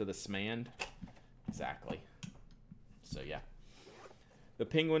 Smingwin next to the Smand? Exactly. So yeah. The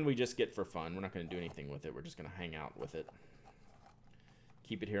penguin we just get for fun. We're not going to do anything with it. We're just going to hang out with it.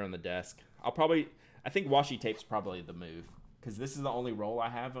 Keep it here on the desk. I think washi tape's probably the move. Because this is the only roll I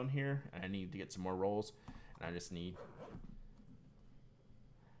have on here. And I need to get some more rolls. And I just need...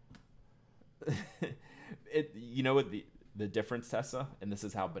 You know what the difference, Tessa? And this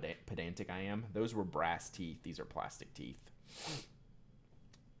is how pedantic I am. Those were brass teeth. These are plastic teeth.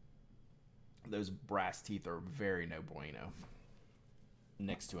 Those brass teeth are very no bueno.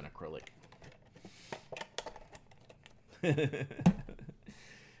 Next to an acrylic.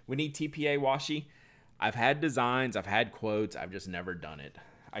 We need TPA washi. I've had designs. I've had quotes. I've just never done it.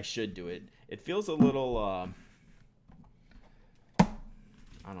 I should do it. It feels a little... I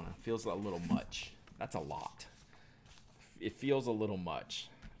don't know. It feels a little much. That's a lot. It feels a little much,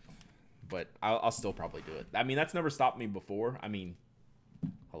 but I'll still probably do it. I mean, that's never stopped me before. I mean,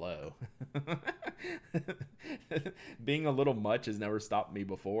 hello. Being a little much has never stopped me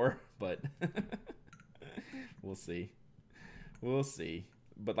before, but we'll see. We'll see.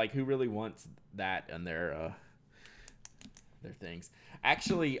 But like, who really wants that on their things?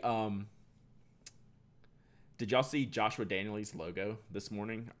 Actually, did y'all see Joshua Daniel's logo this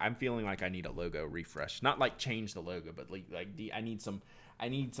morning? I'm feeling like I need a logo refresh. Not like change the logo, but like I need some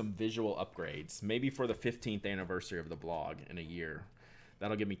visual upgrades. Maybe for the 15th anniversary of the blog in a year.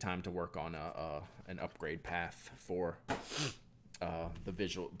 That'll give me time to work on an upgrade path for the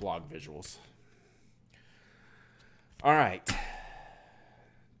blog visuals. All right.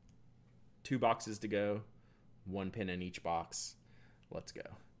 2 boxes to go. 1 pen in each box. Let's go.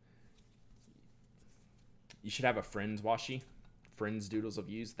 You should have a Friends washi. Friends doodles of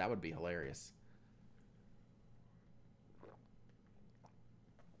use. That would be hilarious.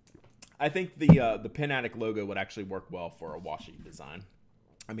 I think the Pen Addict logo would actually work well for a washi design.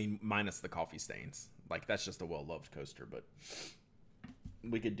 I mean, minus the coffee stains. Like, that's just a well-loved coaster, but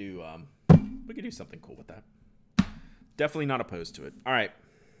we could do something cool with that. Definitely not opposed to it. All right.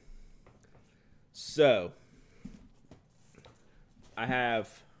 So I have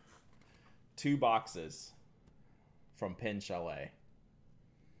 2 boxes from Pen Chalet.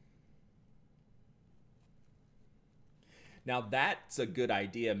 Now that's a good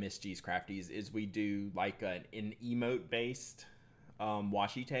idea, Miss G's Crafties, is we do like an emote based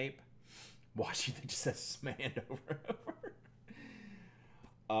washi tape. Washi that just says Smand over and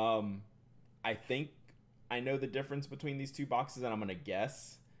over. I think I know the difference between these 2 boxes, and I'm gonna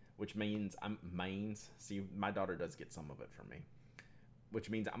guess, which means see, my daughter does get some of it from me, which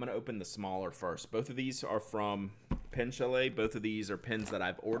means I'm gonna open the smaller first. Both of these are from Pen Chalet. Both of these are pens that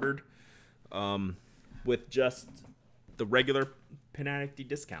I've ordered with just the regular Pen Addict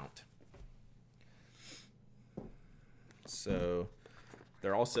discount. So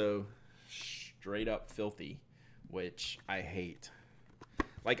they're also straight up filthy, which I hate.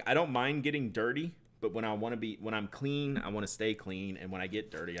 Like, I don't mind getting dirty, but when I'm clean, I want to stay clean, and when I get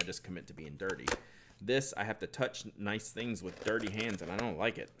dirty, I just commit to being dirty. This, I have to touch nice things with dirty hands, and I don't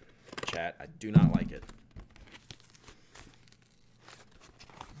like it. Chat, I do not like it.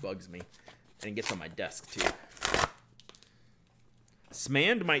 Bugs me, and it gets on my desk too.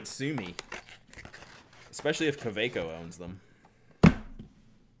 Smand might sue me, especially if Kaweco owns them.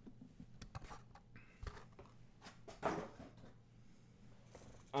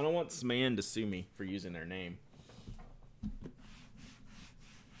 I don't want Smand to sue me for using their name.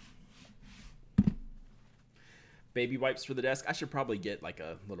 Baby wipes for the desk. I should probably get like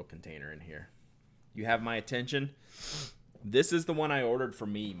a little container in here. You have my attention. This is the one I ordered for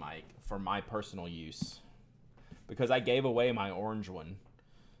me, Mike, for my personal use. Because I gave away my orange one.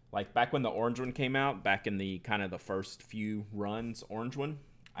 Like back when the orange one came out, back in the kind of the first few runs, orange one,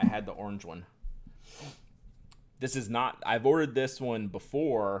 I had the orange one. This is not, I've ordered this one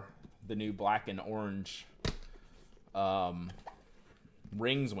before the new black and orange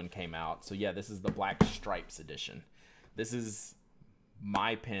rings one came out. So yeah, this is the Black Stripes edition. This is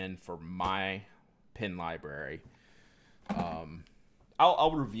my pen for my pen library.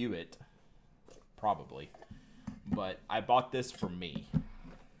 I'll review it probably, but I bought this for me,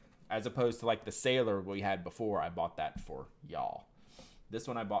 as opposed to like the Sailor we had before. I bought that for y'all. This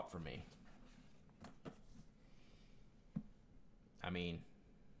one I bought for me. I mean,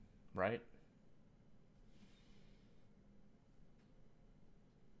 right?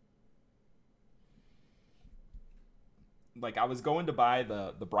 Like, I was going to buy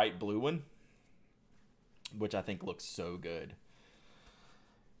the bright blue one, which I think looks so good.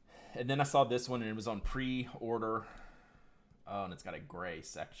 And then I saw this one, and it was on pre-order. Oh, and it's got a gray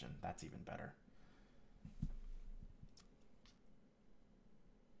section. That's even better.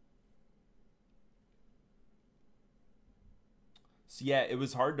 So yeah, it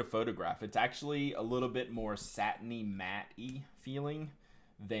was hard to photograph. It's actually a little bit more satiny, matte-y feeling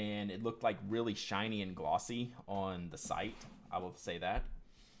than it looked like, really shiny and glossy on the site. I will say that.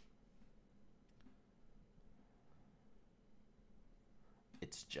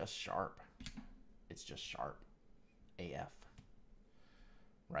 It's just sharp. It's just sharp. AF.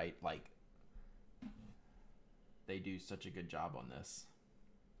 Right? Like, they do such a good job on this.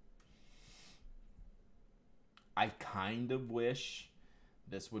 I kind of wish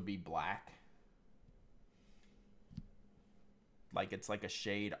this would be black. Like, it's like a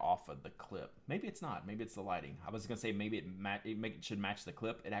shade off of the clip. Maybe it's not. Maybe it's the lighting. I was going to say maybe it should match the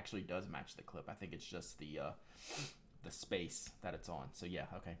clip. It actually does match the clip. I think it's just the space that it's on. So yeah,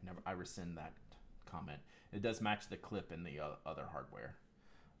 okay. I rescind that comment. It does match the clip in the other hardware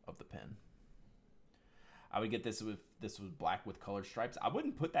of the pen. I would get this with black with colored stripes. I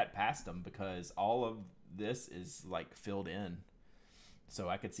wouldn't put that past them because all of this is like filled in. So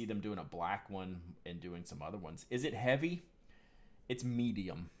I could see them doing a black one and doing some other ones. Is it heavy? It's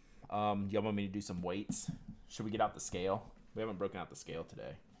medium. Y'all want me to do some weights? Should we get out the scale? We haven't broken out the scale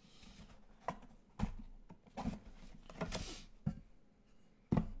today.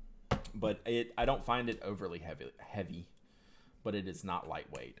 But I don't find it overly heavy, but it is not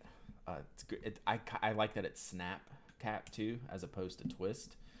lightweight. It's good. I like that it's snap cap too, as opposed to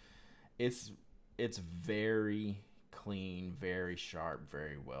twist. It's very clean, very sharp,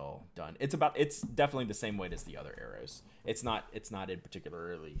 very well done. It's definitely the same weight as the other arrows. It's not in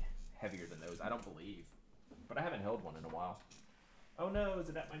particularly heavier than those, I don't believe. But I haven't held one in a while. Oh no, is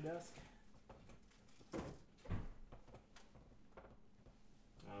it at my desk?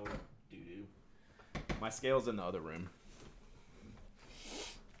 Oh, doo-doo. My scale's in the other room.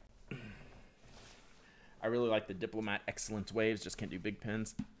 I really like the Diplomat Excellence Waves, just can't do big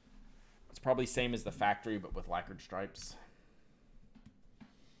pens. It's probably same as the factory, but with lacquered stripes.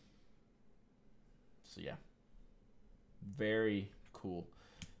 So yeah, very cool.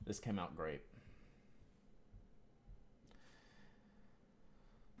 This came out great.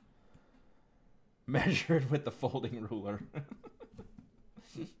 Measured with the folding ruler.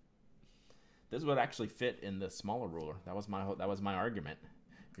 This would actually fit in the smaller ruler. That was my argument.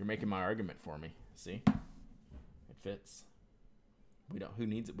 You're making my argument for me. See? It fits. Who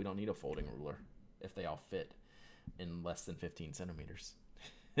needs it? We don't need a folding ruler if they all fit in less than 15 centimeters.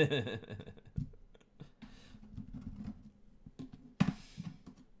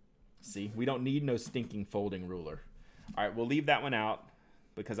 See, we don't need no stinking folding ruler. All right, we'll leave that one out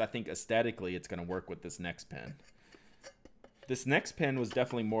because I think aesthetically it's going to work with this next pen. This next pen was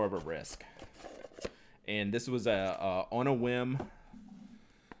definitely more of a risk. And this was a on a whim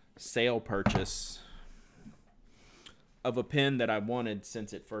sale purchase of a pen that I wanted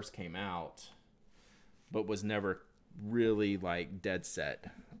since it first came out, but was never really like dead set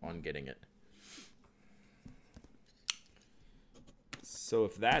on getting it. So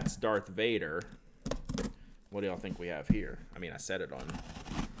if that's Darth Vader, what do y'all think we have here? I mean, I said it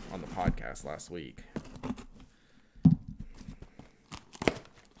on the podcast last week.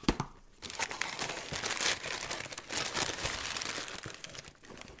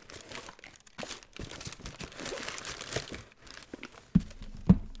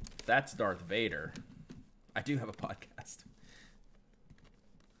 That's Darth Vader. I do have a podcast.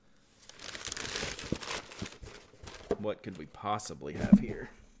 What could we possibly have here?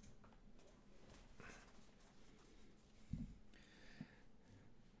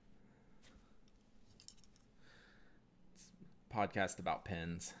 It's a podcast about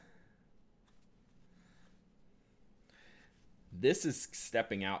pens. This is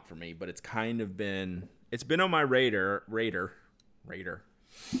stepping out for me, but it's kind of been... It's been on my radar.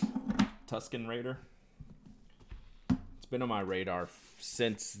 Tuscan Raider. It's been on my radar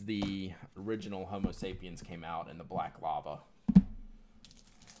since the original Homo sapiens came out in the black lava.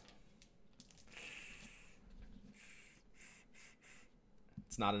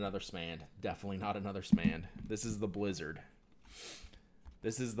 It's not another Smand. Definitely not another Smand. This is the Blizzard.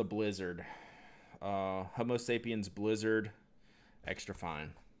 This is the Blizzard. Homo sapiens Blizzard. Extra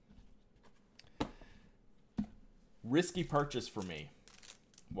fine. Risky purchase for me.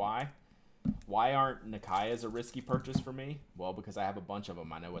 Why? Why aren't Nikayas a risky purchase for me? Well, because I have a bunch of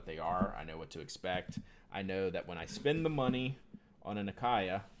them. I know what they are. I know what to expect. I know that when I spend the money on a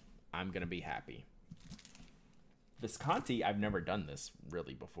Nikaya, I'm going to be happy. Visconti, I've never done this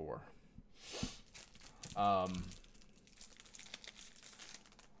really before. The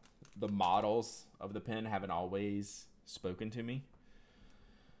models of the pen haven't always spoken to me.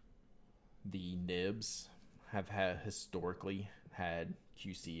 The nibs have historically had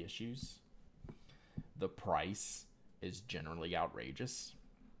QC issues. The price is generally outrageous.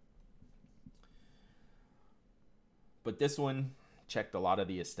 But this one checked a lot of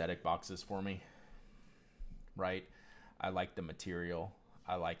the aesthetic boxes for me. Right? I like the material.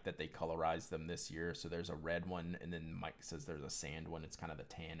 I like that they colorized them this year. So there's a red one, and then Mike says there's a sand one. It's kind of the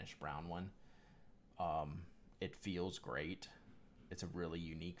tannish brown one. It feels great. It's a really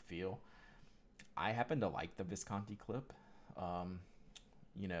unique feel. I happen to like the Visconti clip.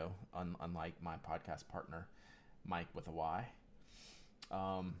 You know, unlike my podcast partner, Mike with a Y.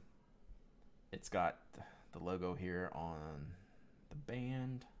 It's got the logo here on the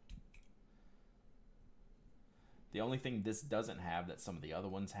band. The only thing this doesn't have that some of the other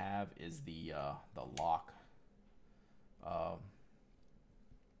ones have is the lock,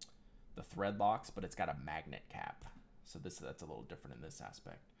 the thread locks, but it's got a magnet cap. So that's a little different in this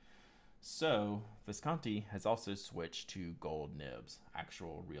aspect. So Visconti has also switched to gold nibs,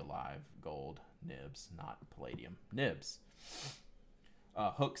 actual real live gold nibs, not palladium nibs.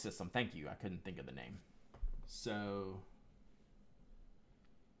 Hook system, thank you. I couldn't think of the name. So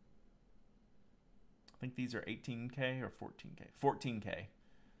I think these are 18K or 14K. 14K.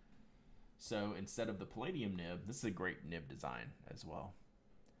 So instead of the palladium nib, this is a great nib design as well.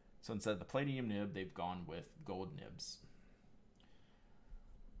 So instead of the palladium nib, they've gone with gold nibs.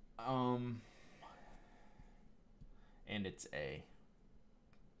 And it's a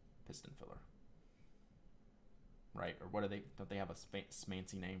piston filler, right? Or what are they? Don't they have a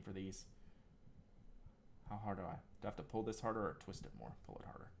fancy name for these? How hard do I have to pull this harder or twist it more? Pull it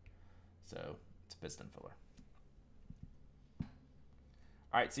harder. So it's a piston filler.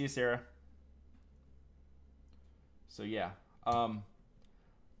 All right, see you, Sarah. So yeah, I'm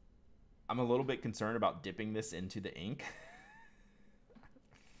a little bit concerned about dipping this into the ink.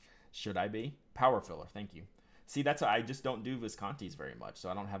 Should I be? Power filler, thank you. See, that's I just don't do Viscontis very much, so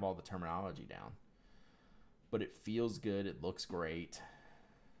I don't have all the terminology down. But it feels good. It looks great.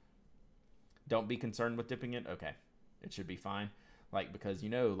 Don't be concerned with dipping it. Okay, it should be fine. Like, because, you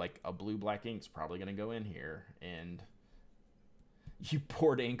know, like a blue-black ink's probably going to go in here, and you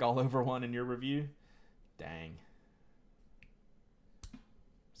poured ink all over one in your review? Dang.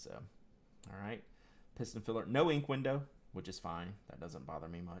 So, all right. Piston filler. No ink window, which is fine. That doesn't bother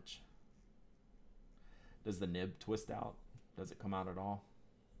me much. Does the nib twist out? Does it come out at all?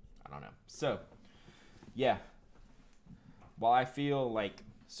 I don't know. So, yeah. While I feel like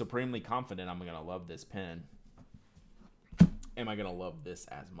supremely confident I'm going to love this pen, am I going to love this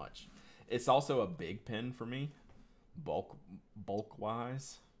as much? It's also a big pen for me, bulk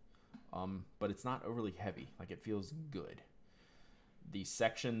wise, but it's not overly heavy. Like, it feels good. The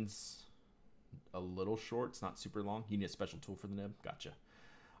section's a little short. It's not super long. You need a special tool for the nib. Gotcha.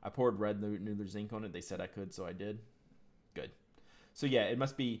 I poured red Noodler's ink on it. They said I could, so I did. Good. So yeah, it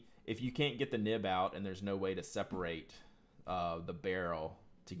must be, if you can't get the nib out and there's no way to separate the barrel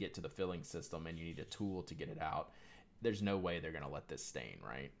to get to the filling system, and you need a tool to get it out, there's no way they're going to let this stain,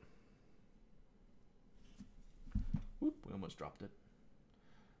 right? Whoop, we almost dropped it.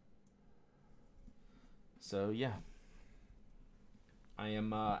 So yeah, I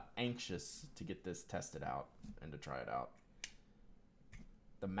am anxious to get this tested out and to try it out.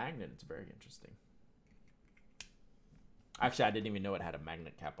 The magnet is very interesting. Actually, I didn't even know it had a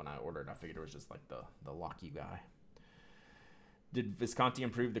magnet cap when I ordered. I figured it was just like the lock you guy. Did Visconti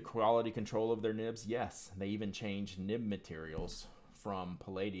improve the quality control of their nibs? Yes. They even changed nib materials from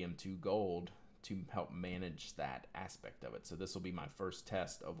palladium to gold to help manage that aspect of it. So this will be my first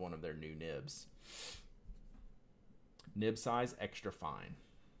test of one of their new nibs. Nib size, extra fine.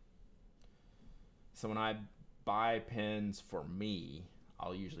 So when I buy pens for me,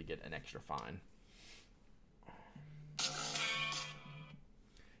 I'll usually get an extra fine.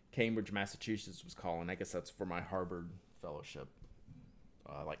 Cambridge, Massachusetts was calling. I guess that's for my Harvard fellowship,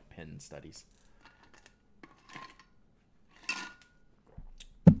 like pen studies.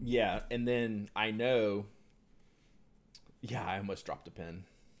 Yeah, and then I know, yeah, I almost dropped a pen.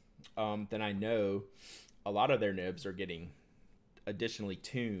 Then I know a lot of their nibs are getting additionally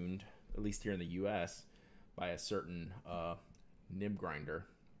tuned, at least here in the US, by a certain nib grinder.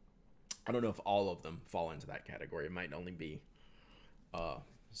 I don't know if all of them fall into that category. It might only be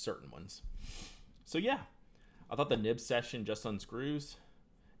certain ones. So yeah, I thought the nib section just unscrews.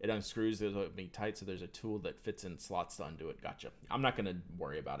 It unscrews, it'll be tight, so there's a tool that fits in slots to undo it. Gotcha. I'm not going to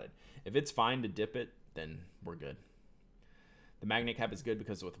worry about it. If it's fine to dip it, then we're good. The magnet cap is good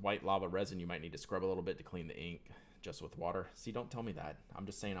because with white lava resin, you might need to scrub a little bit to clean the ink just with water. See, don't tell me that. I'm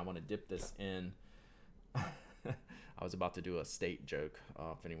just saying I want to dip this in. I was about to do a State joke,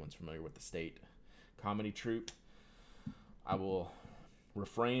 if anyone's familiar with the State comedy troupe. I will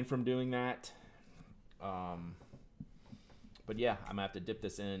refrain from doing that. But yeah, I'm going to have to dip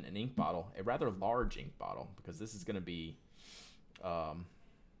this in an ink bottle, a rather large ink bottle, because this is going to be a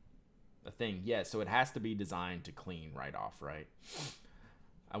thing. Yeah, so it has to be designed to clean right off, right?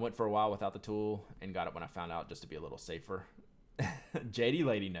 I went for a while without the tool and got it when I found out, just to be a little safer. JD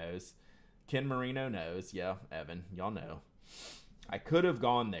Lady knows. Ken Marino knows. Yeah, Evan, y'all know. I could have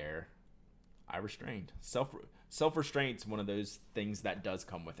gone there. I restrained. Self-restraint's one of those things that does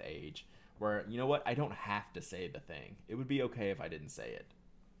come with age, where, you know what, I don't have to say the thing. It would be okay if I didn't say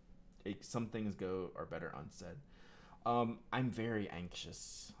it. Some things are better unsaid. I'm very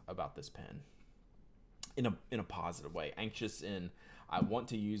anxious about this pen in a positive way. Anxious in, I want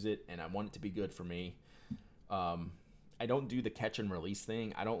to use it and I want it to be good for me. I don't do the catch and release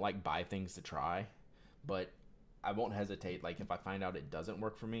thing. I don't like buy things to try, but I won't hesitate. Like, if I find out it doesn't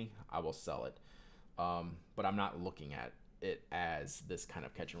work for me, I will sell it. But I'm not looking at it as this kind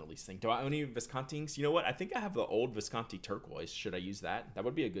of catch and release thing. Do I own any Visconti inks? You know what? I think I have the old Visconti turquoise. Should I use that? That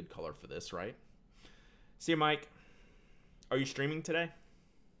would be a good color for this, right? See you, Mike. Are you streaming today?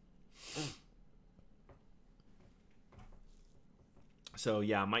 So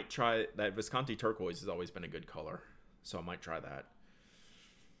yeah, I might try that. Visconti turquoise has always been a good color, so I might try that.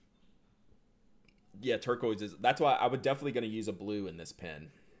 Yeah, turquoise is, that's why I would definitely going to use a blue in this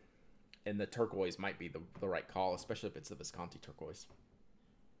pen. And the turquoise might be the right call, especially if it's the Visconti turquoise.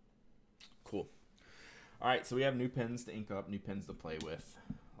 Cool. All right, so we have new pens to ink up, new pens to play with.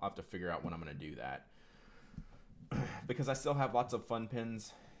 I'll have to figure out when I'm going to do that. Because I still have lots of fun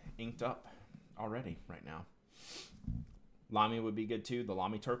pens inked up already right now. Lamy would be good too. The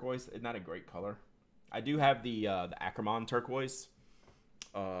Lamy turquoise, isn't that a great color? I do have the Ackerman turquoise.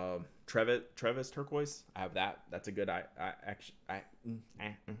 Trevis turquoise. I have that. That's a good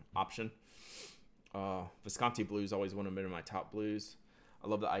option. Visconti blue is always one of my top blues. I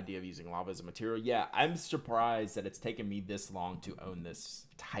love the idea of using lava as a material. Yeah, I'm surprised that it's taken me this long to own this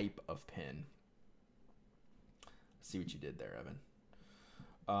type of pen. See what you did there, Evan.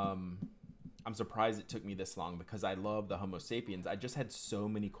 I'm surprised it took me this long because I love the Homo sapiens. I just had so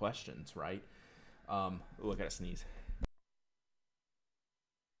many questions, right? Look at a sneeze.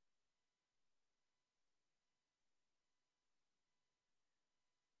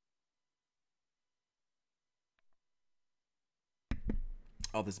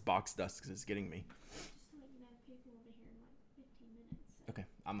 Oh, this box dust is getting me. Just to let you know, people will be here in like 15 minutes. Okay,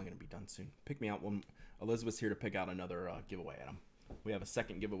 I'm going to be done soon. Pick me out one. Elizabeth's here to pick out another giveaway item. We have a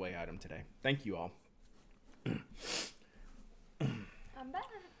second giveaway item today. Thank you all. I'm back.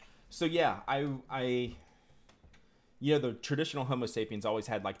 So yeah, I you know, the traditional Homo sapiens always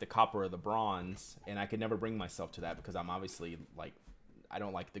had like the copper or the bronze, and I could never bring myself to that because I'm obviously like, I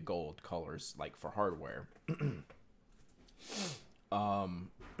don't like the gold colors like for hardware. And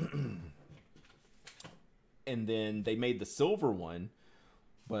then they made the silver one,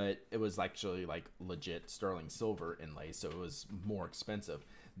 but it was actually like legit sterling silver inlay, so it was more expensive.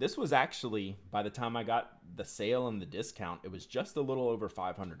 This was actually, by the time I got the sale and the discount, it was just a little over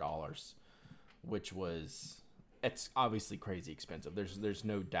 $500, which was, it's obviously crazy expensive. There's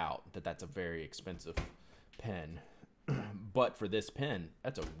no doubt that that's a very expensive pen, but for this pen,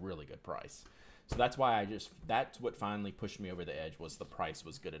 that's a really good price. So that's why that's what finally pushed me over the edge, was the price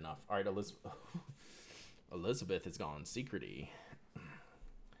was good enough. All right, Elizabeth has gone secret-y.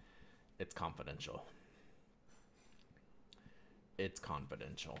 It's confidential. It's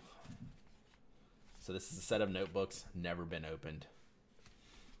confidential. So this is a set of notebooks, never been opened.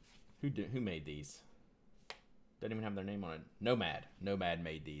 Who made these? Doesn't even have their name on it. Nomad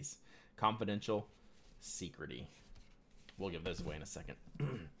made these. Confidential, secret-y. We'll give those away in a second.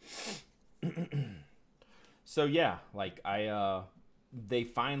 So yeah, like they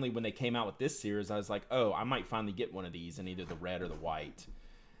finally, when they came out with this series, I was like, oh, I might finally get one of these in either the red or the white.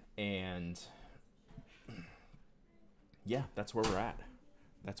 And yeah, that's where we're at.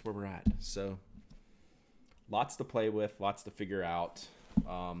 That's where we're at. So lots to play with, lots to figure out.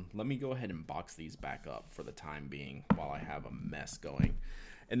 Let me go ahead and box these back up for the time being while I have a mess going.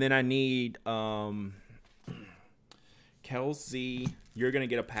 And then I need Kelsey, you're gonna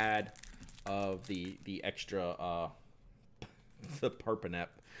get a pad of the extra the Perpinep.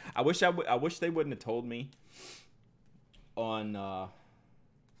 I wish they wouldn't have told me on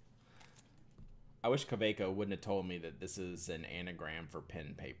I wish Kaveco wouldn't have told me that this is an anagram for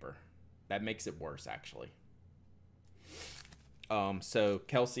pen paper. That makes it worse, actually. So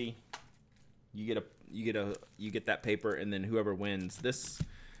Kelsey, you get that paper, and then whoever wins this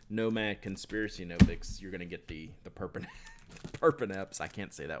Nomad Conspiracy Notebooks, you're gonna get the Perpineps. I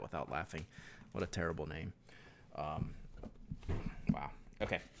can't say that without laughing. What a terrible name. Wow.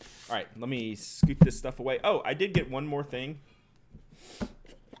 Okay. All right. Let me scoop this stuff away. Oh, I did get one more thing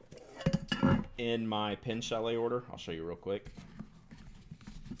in my Pen Chalet order. I'll show you real quick.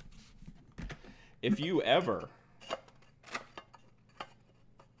 If you ever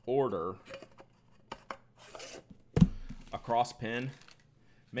order a cross pen,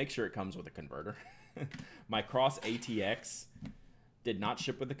 make sure it comes with a converter. My Cross ATX did not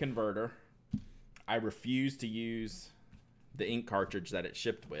ship with a converter. I refused to use the ink cartridge that it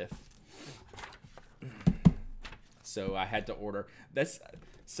shipped with, so I had to order this.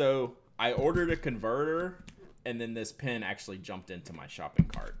 So I ordered a converter, and then this pen actually jumped into my shopping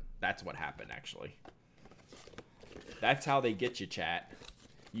cart. That's what happened, actually. That's how they get you, chat.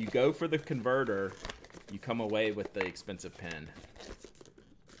 You go for the converter, you come away with the expensive pen.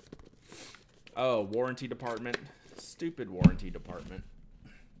 Oh, warranty department. Stupid warranty department.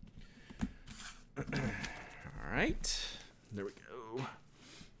 All right. There we go.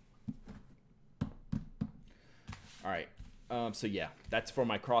 All right. So yeah, that's for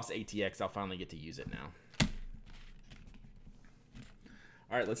my Cross ATX. I'll finally get to use it now.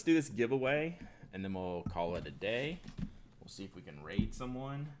 All right, let's do this giveaway, and then we'll call it a day. We'll see if we can raid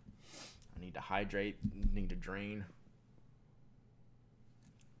someone. I need to hydrate, need to drain.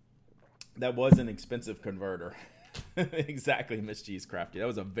 That was an expensive converter. Exactly, Miss Cheese Crafty. That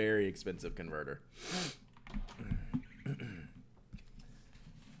was a very expensive converter.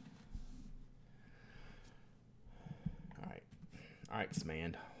 All right,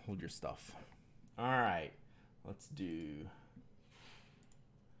 Smand, hold your stuff. All right, let's do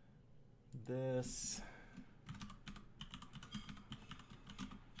this.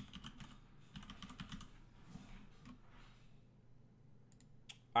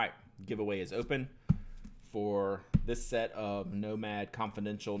 All right, giveaway is open for this set of Nomad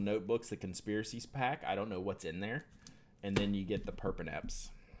Confidential Notebooks, the Conspiracies pack. I don't know what's in there. And then you get the Perpineps.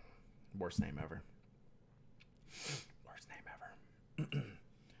 Worst name ever. Worst name ever.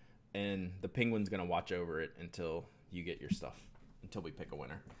 And the penguin's going to watch over it until you get your stuff. Until we pick a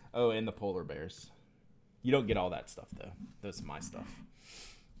winner. Oh, and the polar bears. You don't get all that stuff, though. That's my stuff.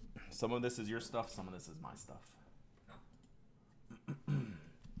 Some of this is your stuff. Some of this is my stuff.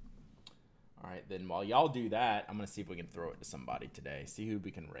 All right, then while y'all do that, I'm going to see if we can throw it to somebody today. See who we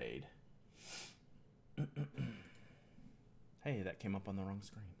can raid. Hey, that came up on the wrong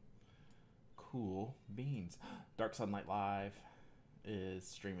screen. Cool beans. Dark Sunlight Live is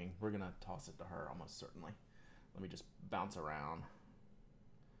streaming. We're going to toss it to her almost certainly. Let me just bounce around.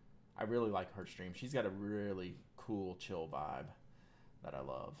 I really like her stream. She's got a really cool, chill vibe that I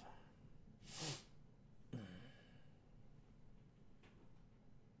love.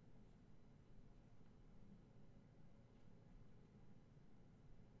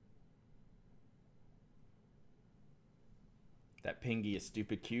 That Pingy is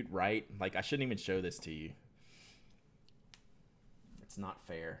stupid cute, right? Like, I shouldn't even show this to you. It's not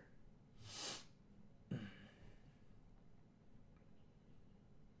fair.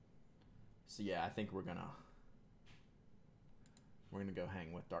 So yeah, I think we're gonna go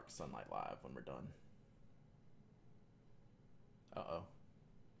hang with Dark Sunlight Live when we're done. Uh-oh.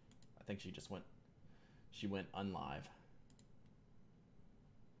 I think she went unlive.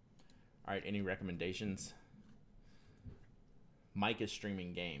 All right, any recommendations? Mike is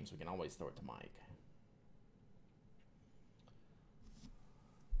streaming games. We can always throw it to Mike.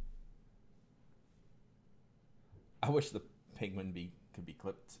 I wish the penguin could be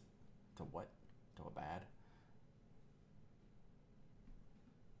clipped to what? To a bad?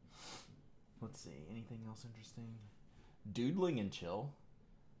 Let's see. Anything else interesting? Doodling and Chill.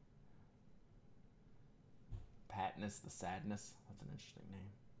 Patness the Sadness. That's an interesting name.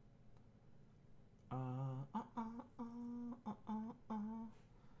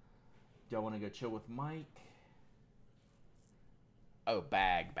 Do y'all want to go chill with Mike? Oh,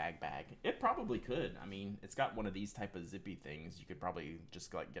 bag. It probably could. I mean, it's got one of these type of zippy things. You could probably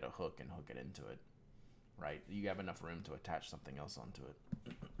just like get a hook and hook it into it, right? You have enough room to attach something else onto it.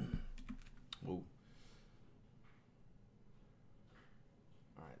 Whoa.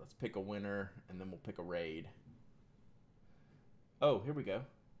 All right, let's pick a winner, and then we'll pick a raid. Oh, here we go.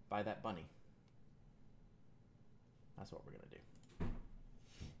 Buy that bunny. That's what we're going to do.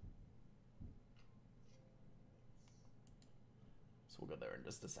 So we'll go there in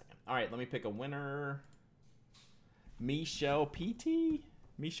just a second. All right, let me pick a winner. Michelle PT.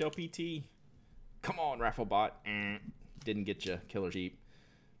 Michelle PT. Come on, Rafflebot. Didn't get you, Killer Sheep.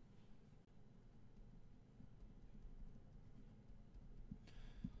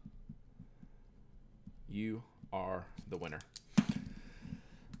 You are the winner.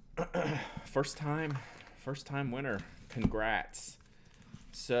 First time winner. Congrats.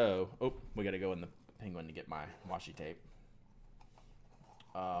 So, oh, we got to go in the penguin to get my washi tape.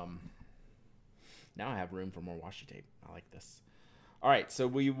 Now I have room for more washi tape. I like this. All right, so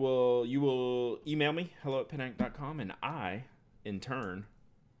you will email me, hello@penaddict.com, and I, in turn,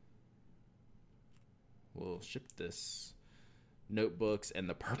 will ship this notebooks and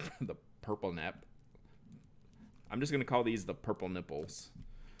the purple nap. I'm just going to call these the purple nipples.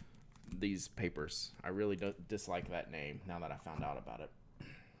 These papers. I really don't dislike that name now that I found out about it.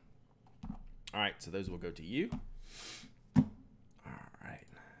 All right, so those will go to you. All right.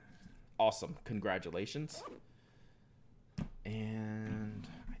 Awesome. Congratulations. And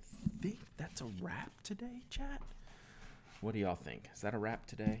I think that's a wrap today, chat. What do y'all think? Is that a wrap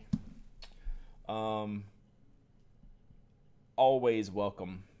today? Always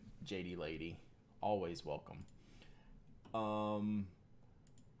welcome, JD Lady. Always welcome.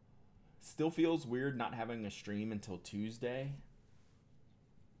 Still feels weird not having a stream until Tuesday.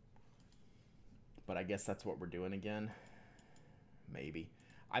 But I guess that's what we're doing again. Maybe.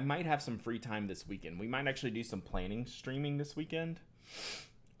 I might have some free time this weekend. We might actually do some planning streaming this weekend.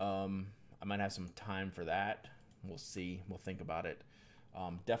 I might have some time for that. We'll see. We'll think about it.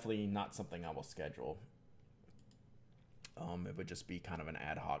 Definitely not something I will schedule. It would just be kind of an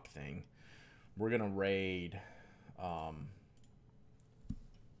ad hoc thing. We're going to raid...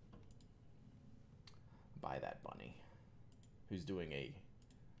 Buy That Bunny, who's doing a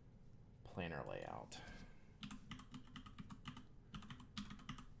planner layout.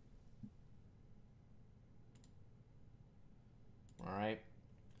 All right,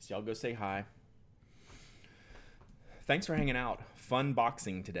 so y'all go say hi. Thanks for hanging out. Fun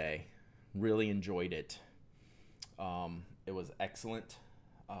boxing today. Really enjoyed it. It was excellent.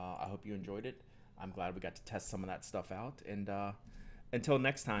 I hope you enjoyed it. I'm glad we got to test some of that stuff out. And until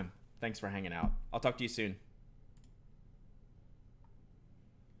next time, thanks for hanging out. I'll talk to you soon.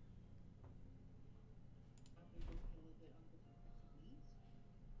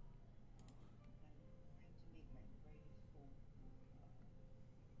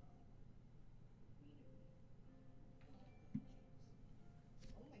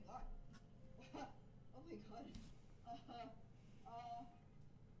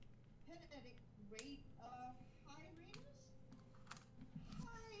 Hi, Raiders.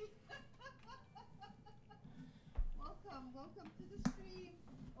 Hi. Welcome to the stream.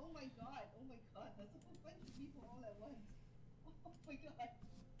 Oh my god, that's a whole bunch of people all at once. Oh my god.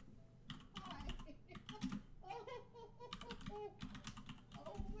 Hi.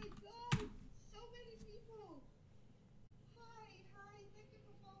 Oh my god, so many people. Hi, thank you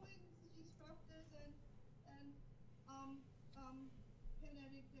for following. This is Crafters and Pen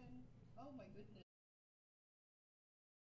Addict and oh my goodness.